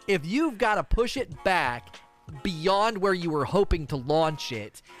you've got to push it back beyond where you were hoping to launch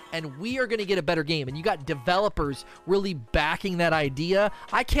it, and we are going to get a better game, and you got developers really backing that idea,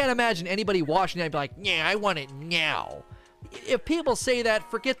 I can't imagine anybody watching that and be like, yeah, I want it now. If people say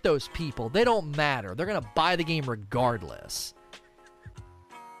that, forget those people. They don't matter. They're going to buy the game regardless.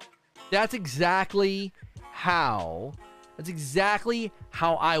 That's exactly how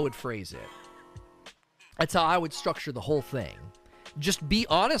I would phrase it. That's how I would structure the whole thing. Just be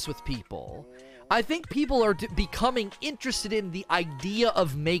honest with people. I think people are becoming interested in the idea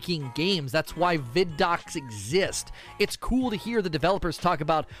of making games. That's why vid docs exist. It's cool to hear the developers talk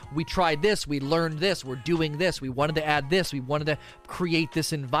about, we tried this, we learned this, we're doing this, we wanted to add this, we wanted to create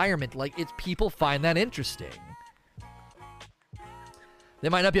this environment. Like, people find that interesting. They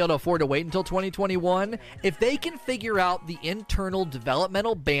might not be able to afford to wait until 2021. If they can figure out the internal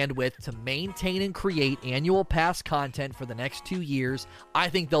developmental bandwidth to maintain and create annual pass content for the next 2 years, I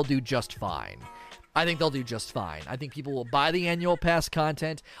think they'll do just fine. I think people will buy the annual pass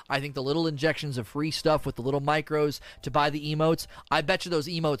content. I think the little injections of free stuff with the little micros to buy the emotes, I bet you those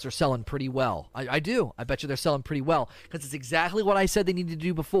emotes are selling pretty well. I do. I bet you they're selling pretty well, because it's exactly what I said they needed to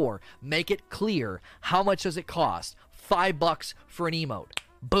do before. Make it clear. How much does it cost? $5 for an emote.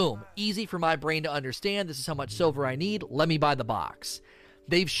 Boom. Easy for my brain to understand. This is how much silver I need. Let me buy the box.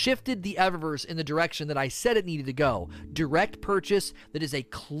 They've shifted the Eververse in the direction that I said it needed to go. Direct purchase that is a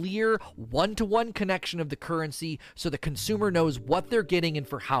clear one-to-one connection of the currency so the consumer knows what they're getting and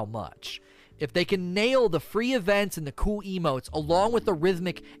for how much. If they can nail the free events and the cool emotes along with the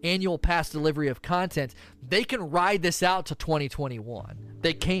rhythmic annual pass delivery of content, they can ride this out to 2021.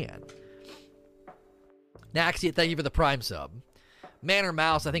 They can. Naxia, thank you for the Prime sub. Man or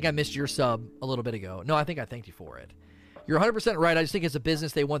Mouse, I think I missed your sub a little bit ago. No, I think I thanked you for it. You're 100% right. I just think as a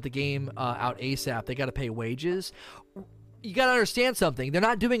business, they want the game out ASAP. They got to pay wages. You got to understand something. They're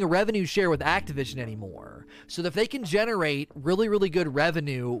not doing a revenue share with Activision anymore. So if they can generate really, really good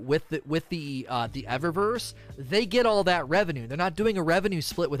revenue with the Eververse, they get all that revenue. They're not doing a revenue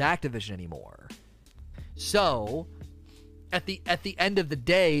split with Activision anymore. So at the end of the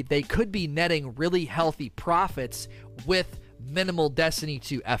day, they could be netting really healthy profits with minimal Destiny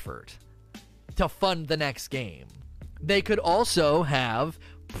 2 effort to fund the next game. They could also have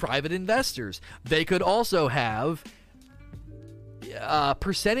private investors. They could also have a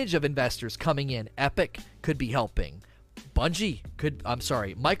percentage of investors coming in. Epic could be helping.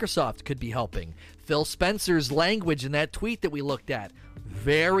 Microsoft could be helping. Phil Spencer's language in that tweet that we looked at,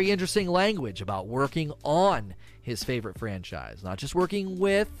 very interesting language about working on his favorite franchise. Not just working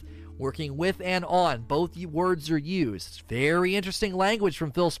with and on. Both words are used. It's very interesting language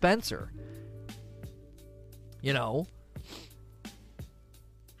from Phil Spencer. You know?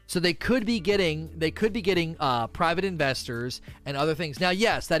 So they could be getting private investors and other things. Now,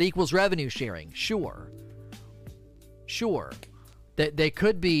 yes, that equals revenue sharing. Sure. They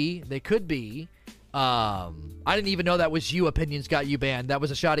could be. I didn't even know that was you. Opinions got you banned. That was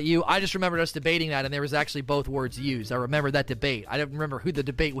a shot at you. I just remembered us debating that, and there was actually both words used. I remember that debate. I don't remember who the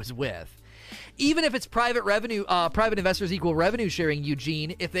debate was with. Even if it's private investors equal revenue sharing,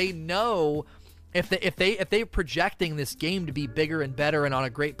 Eugene, if they know. If they're projecting this game to be bigger and better and on a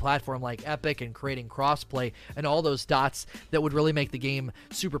great platform like Epic and creating crossplay and all those dots that would really make the game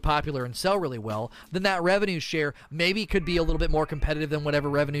super popular and sell really well, then that revenue share maybe could be a little bit more competitive than whatever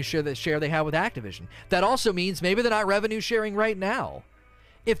revenue share they have with Activision. That also means maybe they're not revenue sharing right now.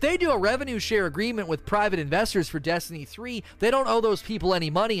 If they do a revenue share agreement with private investors for Destiny 3, they don't owe those people any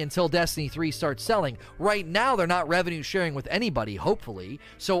money until Destiny 3 starts selling. Right now, they're not revenue sharing with anybody, hopefully.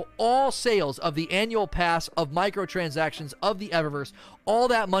 So all sales of the annual pass, of microtransactions, of the Eververse, all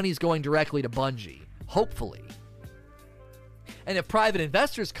that money's going directly to Bungie, hopefully. And if private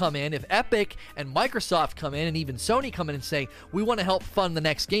investors come in, if Epic and Microsoft come in, and even Sony come in and say, we want to help fund the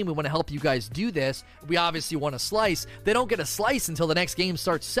next game, we want to help you guys do this, we obviously want a slice, they don't get a slice until the next game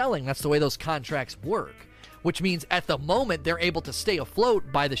starts selling. That's the way those contracts work. Which means at the moment, they're able to stay afloat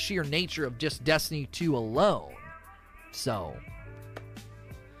by the sheer nature of just Destiny 2 alone. So,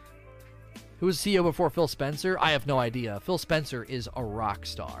 who was CEO before Phil Spencer? I have no idea. Phil Spencer is a rock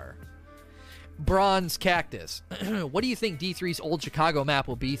star. Bronze Cactus. What do you think D3's old Chicago map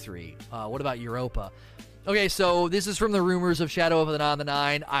will be, 3? What about Europa? Okay, so this is from the rumors of Shadow of the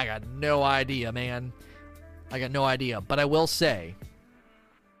Nine. I got no idea, man. I got no idea. But I will say,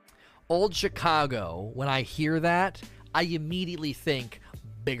 old Chicago, when I hear that, I immediately think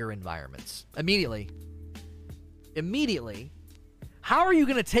bigger environments. Immediately. How are you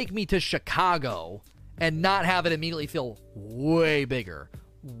going to take me to Chicago and not have it immediately feel way bigger?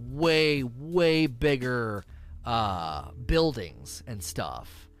 Way bigger buildings and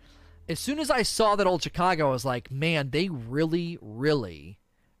stuff. As soon as I saw that old Chicago, I was like, man, they really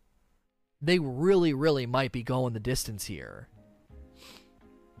might be going the distance here.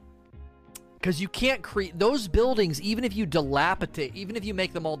 Because you can't create those buildings, even if you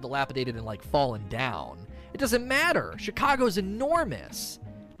make them all dilapidated and like fallen down, it doesn't matter. Chicago's enormous.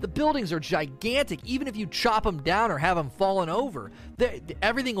 The buildings are gigantic. Even if you chop them down or have them fallen over,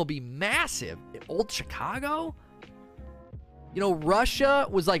 everything will be massive. Old Chicago? You know, Russia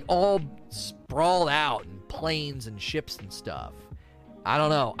was like all sprawled out and planes and ships and stuff. I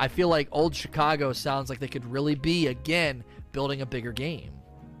don't know. I feel like old Chicago sounds like they could really be, again, building a bigger game.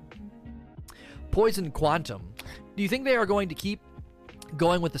 Poison Quantum. Do you think they are going to keep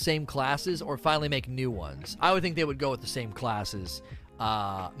going with the same classes or finally make new ones? I would think they would go with the same classes.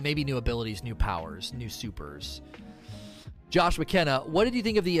 Maybe new abilities, new powers, new supers. Josh McKenna, what did you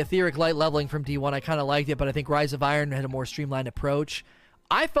think of the etheric light leveling from D1? I kind of liked it, but I think Rise of Iron had a more streamlined approach.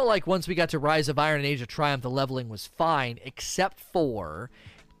 I felt like once we got to Rise of Iron and Age of Triumph, the leveling was fine, except for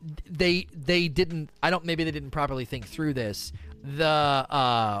they didn't properly think through this.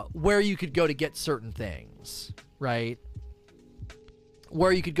 Where you could go to get certain things, right?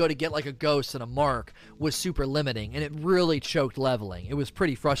 Where you could go to get like a ghost and a mark was super limiting, and it really choked leveling. It was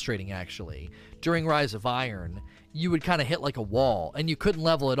pretty frustrating, actually. During Rise of Iron, you would kind of hit like a wall, and you couldn't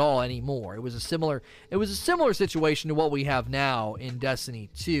level at all anymore. It was a similar situation to what we have now in Destiny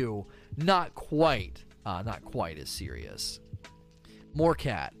 2. Not quite as serious.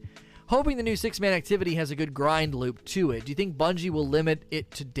 Morecat. Hoping the new 6-man activity has a good grind loop to it. Do you think Bungie will limit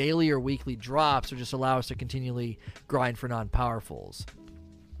it to daily or weekly drops, or just allow us to continually grind for non-powerfuls?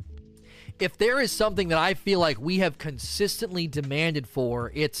 If there is something that I feel like we have consistently demanded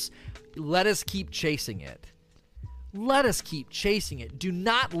for, it's let us keep chasing it. Let us keep chasing it. Do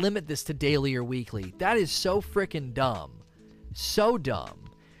not limit this to daily or weekly. That is so freaking dumb. So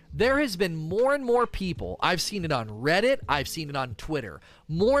dumb. There has been more and more people, I've seen it on Reddit, I've seen it on Twitter,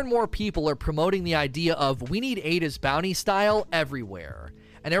 more and more people are promoting the idea of we need Ada's bounty style everywhere.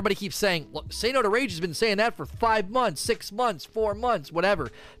 And everybody keeps saying, look, Say No to Rage has been saying that for 5 months, 6 months, 4 months, whatever.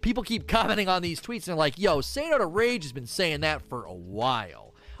 People keep commenting on these tweets and they're like, yo, Say No to Rage has been saying that for a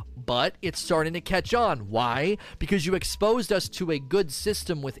while. But it's starting to catch on. Why? Because you exposed us to a good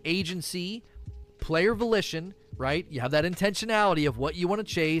system with agency, player volition, right? You have that intentionality of what you want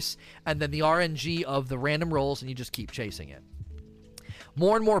to chase, and then the RNG of the random rolls, and you just keep chasing it.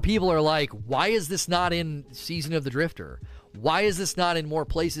 More and more people are like, why is this not in Season of the Drifter? Why is this not in more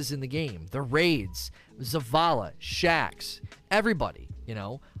places in the game? The raids, Zavala, Shaxx, everybody, you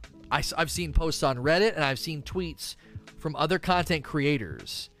know. I've seen posts on Reddit, and I've seen tweets from other content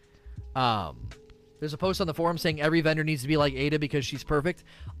creators. There's a post on the forum saying every vendor needs to be like Ada because she's perfect.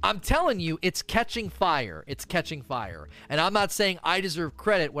 I'm telling you, it's catching fire. It's catching fire. And I'm not saying I deserve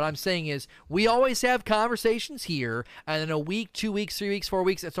credit. What I'm saying is we always have conversations here, and in a week, 2 weeks, 3 weeks, 4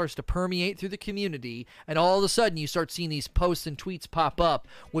 weeks, it starts to permeate through the community, and all of a sudden you start seeing these posts and tweets pop up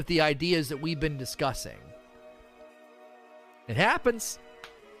with the ideas that we've been discussing. It happens.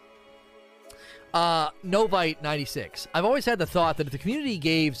 Novite96. I've always had the thought that if the community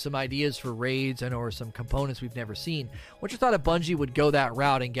gave some ideas for raids and or some components we've never seen, what's your thought if Bungie would go that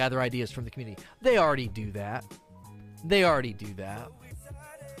route and gather ideas from the community? They already do that. They already do that.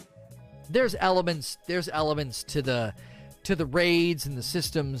 There's elements to the raids and the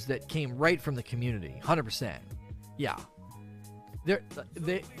systems that came right from the community. 100%. Yeah.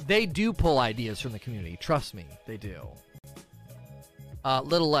 They do pull ideas from the community. Trust me, they do.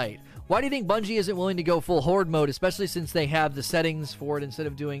 Little Light. Why do you think Bungie isn't willing to go full Horde mode, especially since they have the settings for it instead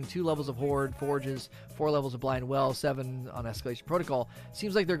of doing 2 levels of Horde, Forges, 4 levels of Blind Well, 7 on Escalation Protocol?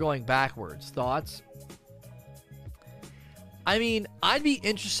 Seems like they're going backwards. Thoughts? I mean, I'd be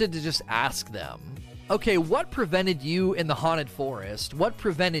interested to just ask them, okay, what prevented you in the Haunted Forest? What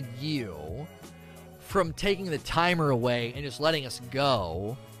prevented you from taking the timer away and just letting us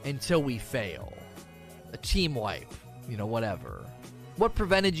go until we fail? A team wipe, you know, whatever. What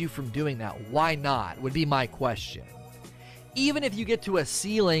prevented you from doing that? Why not? Would be my question. Even if you get to a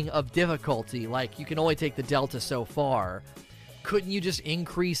ceiling of difficulty, like you can only take the Delta so far, couldn't you just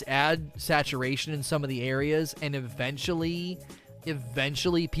add saturation in some of the areas, and eventually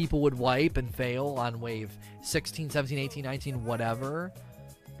people would wipe and fail on wave 16, 17, 18, 19, whatever?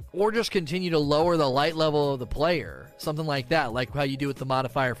 Or just continue to lower the light level of the player. Something like that, like how you do with the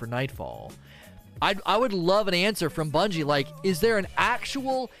modifier for Nightfall. I would love an answer from Bungie, like, is there an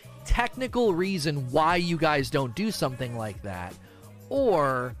actual technical reason why you guys don't do something like that?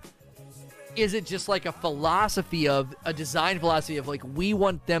 Or is it just like a design philosophy of, like, we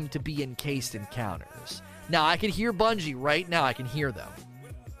want them to be encased encounters? Now, I can hear Bungie right now, I can hear them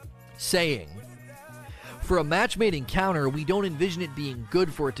saying, for a match-made encounter, we don't envision it being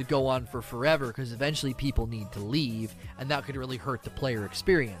good for it to go on for forever because eventually people need to leave, and that could really hurt the player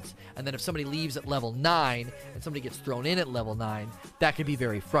experience. And then if somebody leaves at level 9 and somebody gets thrown in at level 9, that could be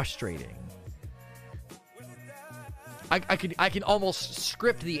very frustrating. I can almost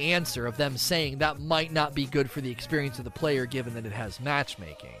script the answer of them saying that might not be good for the experience of the player given that it has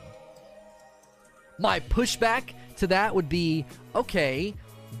matchmaking. My pushback to that would be, okay,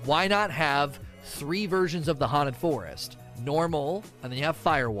 why not have 3 versions of the Haunted Forest? Normal, and then you have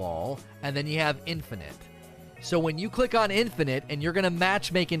Firewall, and then you have Infinite. So when you click on Infinite and you're going to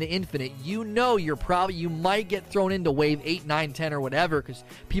matchmake into Infinite, you know you might get thrown into wave 8, 9, 10 or whatever because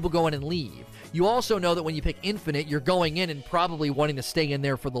people go in and leave. You also know that when you pick Infinite, you're going in and probably wanting to stay in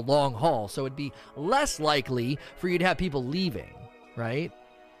there for the long haul. So it'd be less likely for you to have people leaving, right?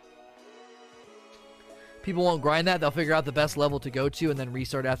 People won't grind that. They'll figure out the best level to go to and then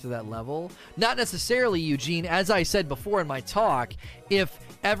restart after that level. Not necessarily, Eugene. As I said before in my talk, if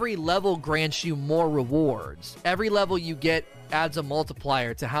every level grants you more rewards, every level you get adds a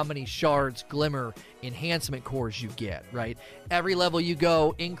multiplier to how many shards, glimmer, enhancement cores you get, right? Every level you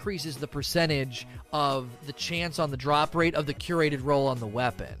go increases the percentage of the chance on the drop rate of the curated roll on the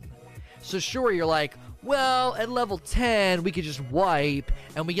weapon. So sure, you're like, well, at level 10, we could just wipe,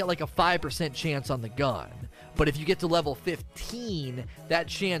 and we get like a 5% chance on the gun. But if you get to level 15, that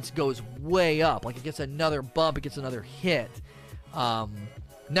chance goes way up. Like, it gets another bump, it gets another hit.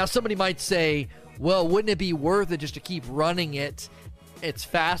 Now, somebody might say, well, wouldn't it be worth it just to keep running it? It's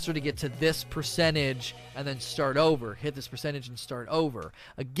faster to get to this percentage and then start over. Hit this percentage and start over.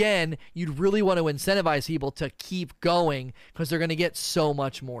 Again, you'd really want to incentivize people to keep going because they're going to get so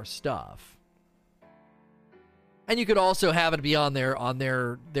much more stuff. And you could also have it be on their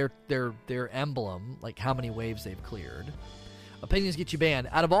emblem, like how many waves they've cleared. Opinions get you banned.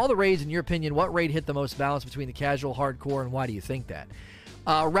 Out of all the raids, in your opinion, what raid hit the most balance between the casual, hardcore, and why do you think that?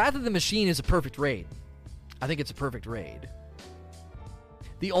 Wrath of the Machine is a perfect raid. I think it's a perfect raid.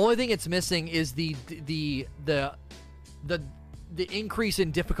 The only thing it's missing is the the increase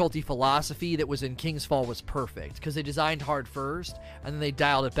in difficulty philosophy that was in King's Fall was perfect because they designed hard first and then they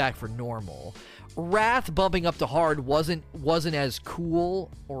dialed it back for normal. Wrath bumping up to hard wasn't as cool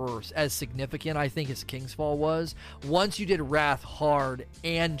or as significant, I think, as King's Fall was. Once you did Wrath hard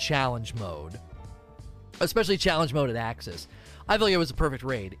and challenge mode, especially challenge mode at Axis, I feel like it was a perfect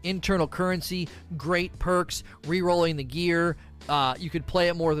raid. Internal currency, great perks, re-rolling the gear. You could play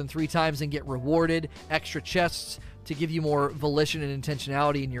it more than 3 times and get rewarded. Extra chests to give you more volition and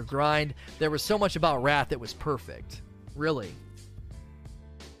intentionality in your grind. There was so much about Wrath that was perfect. Really.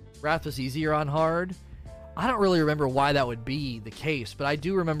 Wrath was easier on hard. I don't really remember why that would be the case, but I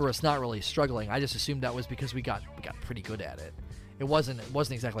do remember us not really struggling. I just assumed that was because we got pretty good at it. It wasn't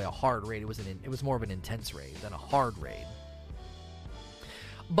exactly a hard raid. It was more of an intense raid than a hard raid.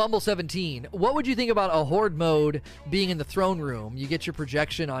 Bumble17, what would you think about a horde mode being in the throne room? You get your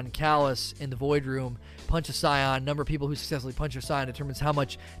projection on Callus in the void room, punch a scion, number of people who successfully punch a scion determines how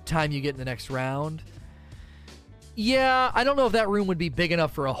much time you get in the next round. Yeah, I don't know if that room would be big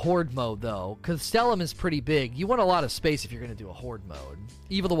enough for a horde mode, though, because Stellum is pretty big. You want a lot of space if you're going to do a horde mode.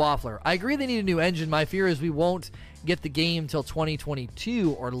 Evil the Waffler, I agree they need a new engine. My fear is we won't get the game till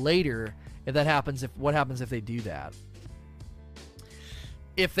 2022 or later if that happens. What happens if they do that?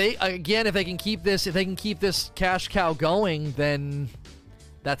 If they can keep this cash cow going, then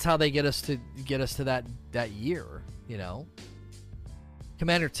that's how they get us to that year, you know.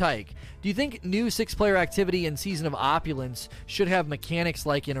 Commander Tyke, do you think new 6-player activity in Season of Opulence should have mechanics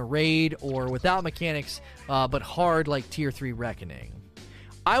like in a raid, or without mechanics but hard like Tier 3 Reckoning?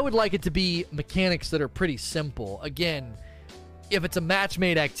 I would like it to be mechanics that are pretty simple. Again, if it's a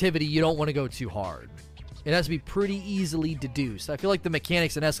match-made activity, you don't want to go too hard. It has to be pretty easily deduced. I feel like the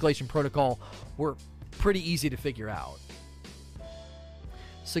mechanics in Escalation Protocol were pretty easy to figure out.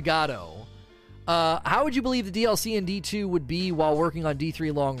 Sagato, how would you believe the DLC in D2 would be while working on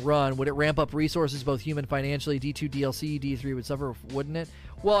D3 long run? Would it ramp up resources, both human financially? D2 DLC, D3 would suffer, wouldn't it?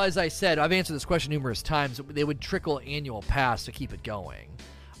 Well, as I said, I've answered this question numerous times. They would trickle annual pass to keep it going.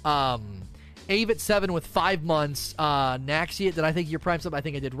 Avit 7 with 5 months. Naxiat, did I think your prime sub? I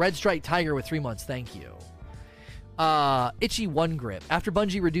think I did. Red Stripe Tiger with 3 months. Thank you. Itchy One Grip. After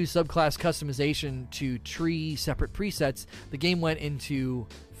Bungie reduced subclass customization to 3 separate presets, the game went into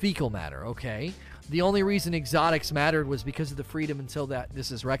fecal matter. Okay. The only reason exotics mattered was because of the freedom. Until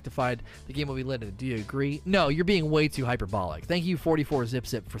this is rectified, the game will be limited. Do you agree? No, you're being way too hyperbolic. Thank you, 44 Zip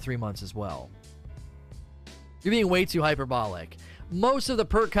Zip, for 3 months as well. You're being way too hyperbolic. Most of the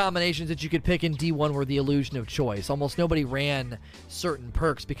perk combinations that you could pick in D1 were the illusion of choice. Almost nobody ran certain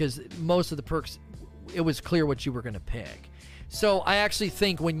perks because most of the perks, it was clear what you were going to pick. So I actually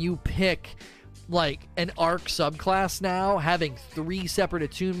think when you pick like an ARC subclass now, having 3 separate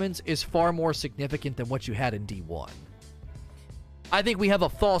attunements is far more significant than what you had in D1. I think we have a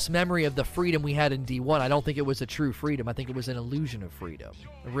false memory of the freedom we had in D1. I don't think it was a true freedom. I think it was an illusion of freedom.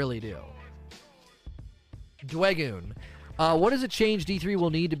 I really do. Dwegoon. What does it change D3 will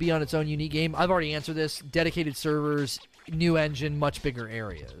need to be on its own unique game? I've already answered this. Dedicated servers, new engine, much bigger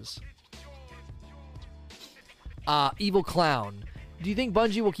areas. Evil Clown. Do you think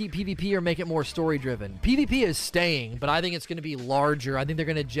Bungie will keep PvP or make it more story-driven? PvP is staying, but I think it's going to be larger. I think they're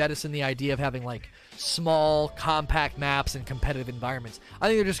going to jettison the idea of having, like, small, compact maps and competitive environments. I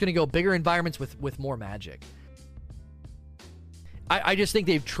think they're just going to go bigger environments with more magic. I just think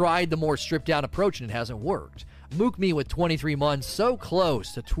they've tried the more stripped-down approach, and it hasn't worked. Mook me with 23 months, so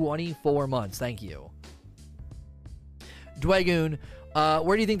close to 24 months. Thank you. Dwegoon.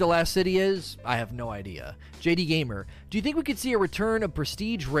 Where do you think the last city is? I have no idea. JD Gamer, do you think we could see a return of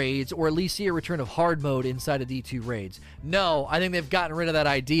prestige raids or at least see a return of hard mode inside of D2 raids? No, I think they've gotten rid of that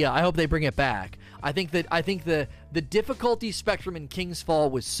idea. I hope they bring it back. I think the difficulty spectrum in King's Fall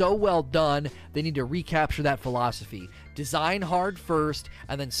was so well done, they need to recapture that philosophy. Design hard first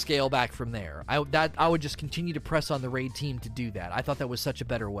and then scale back from there. I would just continue to press on the raid team to do that. I thought that was such a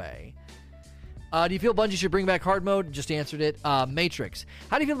better way. Do you feel Bungie should bring back hard mode? Just answered it. Matrix.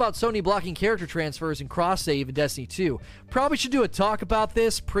 How do you feel about Sony blocking character transfers and cross-save in Destiny 2? Probably should do a talk about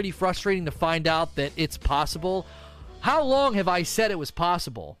this. Pretty frustrating to find out that it's possible. How long have I said it was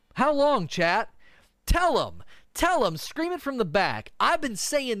possible? How long, chat? Tell them. Tell them. Scream it from the back. I've been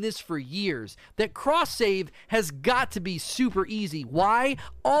saying this for years, that cross-save has got to be super easy. Why?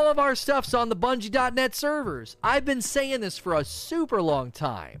 All of our stuff's on the Bungie.net servers. I've been saying this for a super long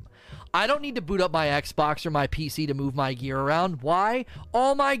time. I don't need to boot up my Xbox or my PC to move my gear around. Why?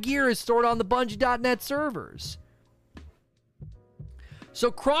 All my gear is stored on the Bungie.net servers.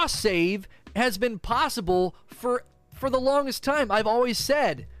 So cross-save has been possible for the longest time. I've always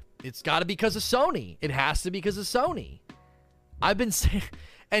said, it's got to be because of Sony. It has to be because of Sony. I've been saying,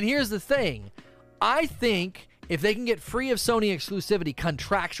 and here's the thing. I think if they can get free of Sony exclusivity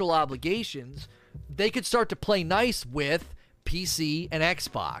contractual obligations, they could start to play nice with PC and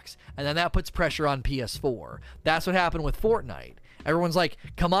Xbox, and then that puts pressure on PS4. That's what happened with Fortnite. Everyone's like,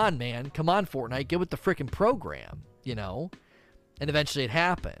 come on, man. Come on, Fortnite. Get with the freaking program, you know? And eventually it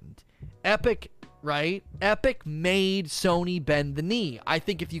happened. Epic, right? Epic made Sony bend the knee. I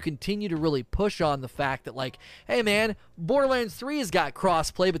think if you continue to really push on the fact that, like, hey, man, Borderlands 3 has got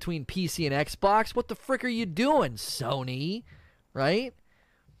crossplay between PC and Xbox. What the frick are you doing, Sony? Right?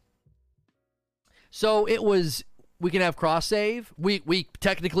 So it was, we can have cross-save? We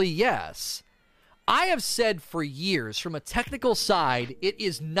technically, yes. I have said for years, from a technical side, it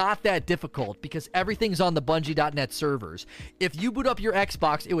is not that difficult because everything's on the Bungie.net servers. If you boot up your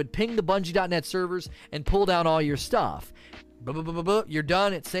Xbox, it would ping the Bungie.net servers and pull down all your stuff. You're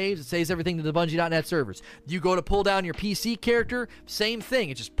done. It saves everything to the Bungie.net servers. You go to pull down your PC character, same thing.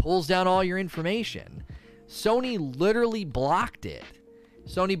 It just pulls down all your information. Sony literally blocked it.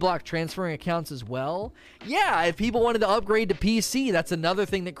 Sony blocked transferring accounts as well. Yeah, if people wanted to upgrade to PC, that's another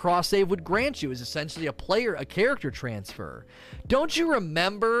thing that cross-save would grant you, is essentially a character transfer. Don't you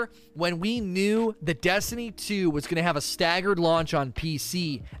remember when we knew that Destiny 2 was going to have a staggered launch on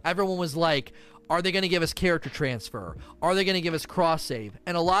PC? Everyone was like, are they going to give us character transfer? Are they going to give us cross-save?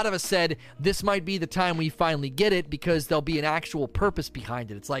 And a lot of us said, this might be the time we finally get it because there'll be an actual purpose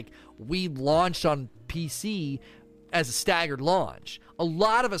behind it. It's like, we launched on PC as a staggered launch. A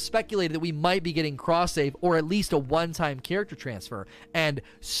lot of us speculated that we might be getting cross-save or at least a one-time character transfer. And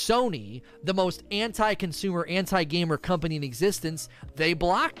Sony, the most anti-consumer, anti-gamer company in existence, they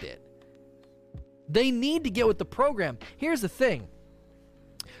blocked it. They need to get with the program. Here's the thing.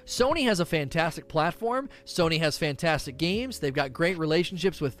 Sony has a fantastic platform. Sony has fantastic games. They've got great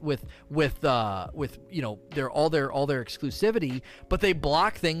relationships with you know, all their exclusivity, but they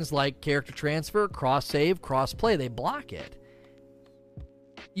block things like character transfer, cross save, cross play. They block it.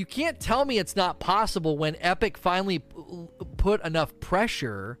 You can't tell me it's not possible when Epic finally put enough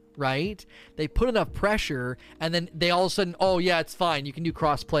pressure, right? They put enough pressure, and then they all of a sudden, oh yeah, it's fine. You can do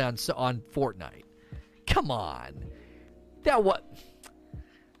cross play on Fortnite. Come on, that what?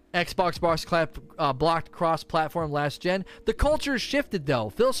 Xbox blocked cross-platform last gen. The culture has shifted, though.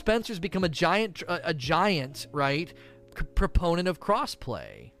 Phil Spencer's become a giant, right, proponent of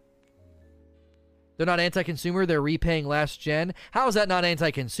cross-play. They're not anti-consumer. They're repaying last gen. How is that not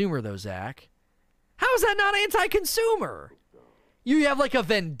anti-consumer, though, Zach? How is that not anti-consumer? You have, like, a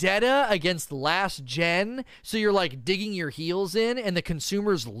vendetta against last gen, so you're, like, digging your heels in, and the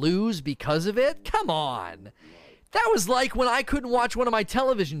consumers lose because of it? Come on. That was like when I couldn't watch one of my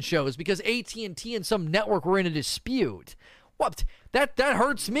television shows because AT&T and some network were in a dispute. What? That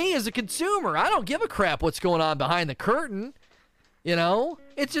hurts me as a consumer. I don't give a crap what's going on behind the curtain. You know?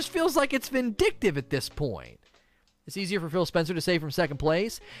 It just feels like it's vindictive at this point. It's easier for Phil Spencer to say from second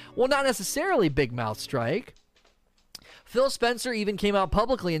place. Well, not necessarily, Big Mouth Strike. Phil Spencer even came out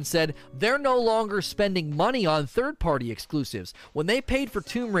publicly and said they're no longer spending money on third-party exclusives. When they paid for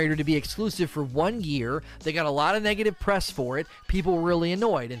Tomb Raider to be exclusive for 1 year, they got a lot of negative press for it. People were really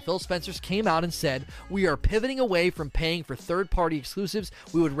annoyed. And Phil Spencer came out and said, we are pivoting away from paying for third-party exclusives.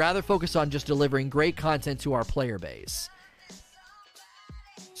 We would rather focus on just delivering great content to our player base.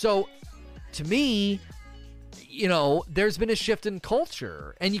 So, to me, you know, there's been a shift in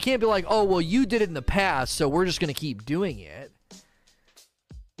culture. And you can't be like, oh, well, you did it in the past, so we're just going to keep doing it.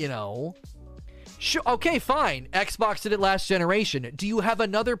 You know? Sure, okay, fine. Xbox did it last generation. Do you have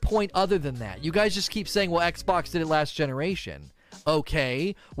another point other than that? You guys just keep saying, well, Xbox did it last generation.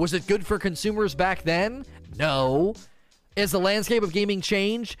 Okay. Was it good for consumers back then? No. Has the landscape of gaming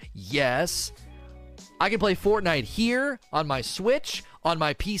changed? Yes. I can play Fortnite here, on my Switch, on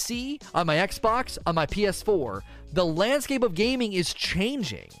my PC, on my Xbox, on my PS4. The landscape of gaming is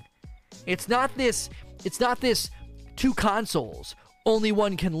changing. It's not this two consoles, only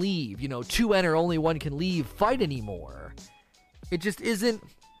one can leave, you know, two enter, only one can leave fight anymore. It just isn't.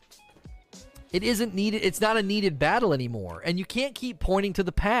 It isn't needed. It's not a needed battle anymore. And you can't keep pointing to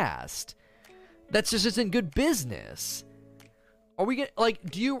the past. That's just isn't good business. Are we gonna,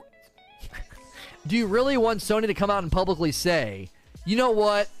 like, do you really want Sony to come out and publicly say, you know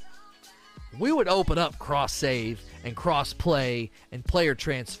what? We would open up cross-save and cross-play and player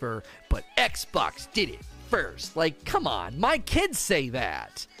transfer, but Xbox did it first. Like, come on. My kids say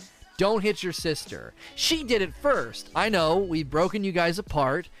that. Don't hit your sister. She did it first. I know, we've broken you guys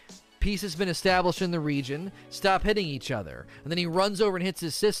apart. Peace has been established in the region. Stop hitting each other. And then he runs over and hits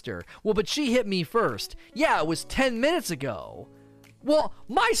his sister. Well, but she hit me first. Yeah, it was 10 minutes ago. Well,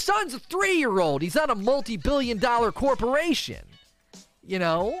 my son's a 3-year-old. He's not a multi-billion-dollar corporation. You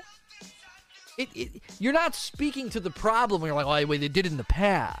know? You're not speaking to the problem when you're like, oh, wait, they did it in the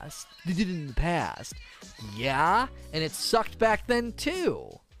past. They did it in the past. Yeah, and it sucked back then too.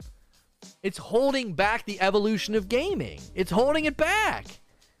 It's holding back the evolution of gaming. It's holding it back.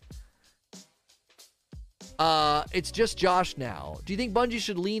 It's just Josh now. Do you think Bungie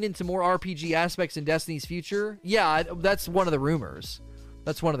should lean into more RPG aspects in Destiny's future? Yeah, that's one of the rumors.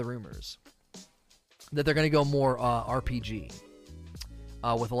 That's one of the rumors. That they're going to go more RPG.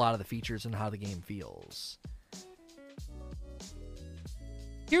 With a lot of the features and how the game feels.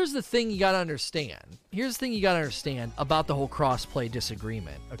 Here's the thing you got to understand. Here's the thing you got to understand about the whole crossplay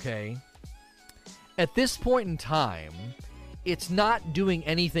disagreement, okay? At this point in time, it's not doing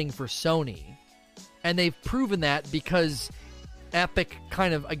anything for Sony. And they've proven that because Epic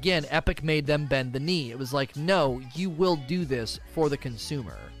Epic made them bend the knee. It was like, no, you will do this for the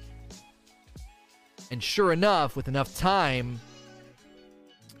consumer. And sure enough, with enough time,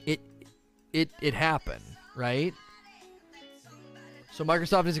 it happened, right? So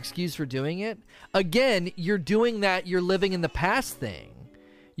Microsoft is excused for doing it. Again, you're doing that, you're living in the past thing.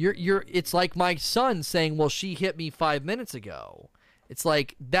 It's like my son saying, well, she hit me 5 minutes ago. It's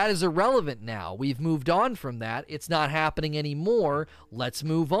like, that is irrelevant now. We've moved on from that. It's not happening anymore. Let's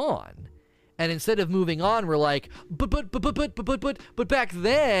move on. And instead of moving on, we're like, but back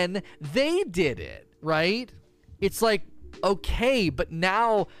then, they did it, right? It's like, okay, but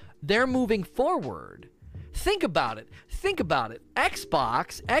now they're moving forward. Think about it.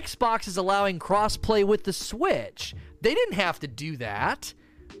 Xbox is allowing crossplay with the Switch. They didn't have to do that.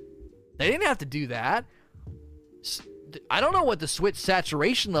 I don't know what the Switch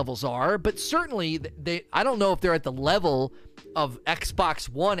saturation levels are, but certainly I don't know if they're at the level of Xbox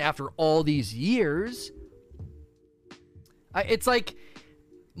One after all these years. It's like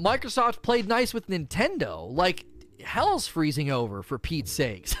Microsoft played nice with Nintendo. Like, hell's freezing over, for Pete's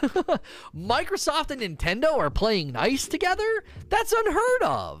sakes. Microsoft and Nintendo are playing nice together? That's unheard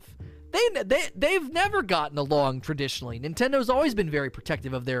of. They've never gotten along traditionally. Nintendo's always been very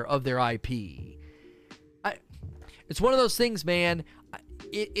protective of their IP. It's one of those things, man.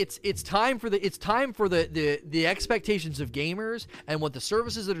 It's time for the expectations of gamers and what the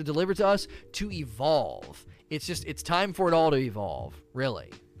services that are delivered to us to evolve. It's time for it all to evolve, really.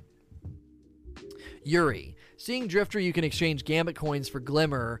 Yuri, seeing Drifter, you can exchange Gambit coins for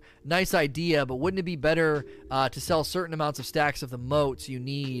Glimmer. Nice idea, but wouldn't it be better to sell certain amounts of stacks of the motes you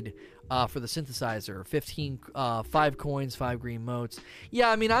need for the synthesizer? 5 coins, 5 green motes.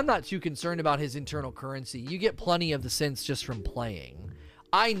 Yeah, I mean, I'm not too concerned about his internal currency. You get plenty of the synths just from playing.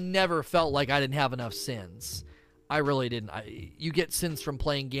 I never felt like I didn't have enough synths. I really didn't. You get synths from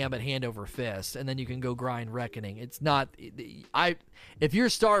playing Gambit hand over fist, and then you can go grind Reckoning. It's not... If you're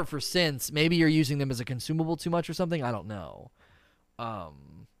starved for synths, maybe you're using them as a consumable too much or something. I don't know.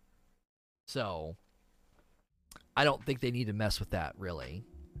 So, I don't think they need to mess with that, really.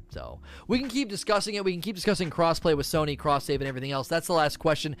 So, we can keep discussing it. We can keep discussing crossplay with Sony, cross-save, and everything else. That's the last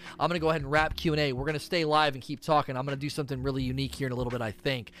question. I'm going to go ahead and wrap Q&A. We're going to stay live and keep talking. I'm going to do something really unique here in a little bit, I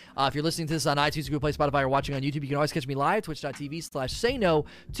think. If you're listening to this on iTunes, Google Play, Spotify, or watching on YouTube, you can always catch me live,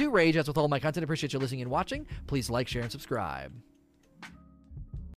 twitch.tv/SayNo2Rage. That's with all my content. I appreciate you listening and watching. Please like, share, and subscribe.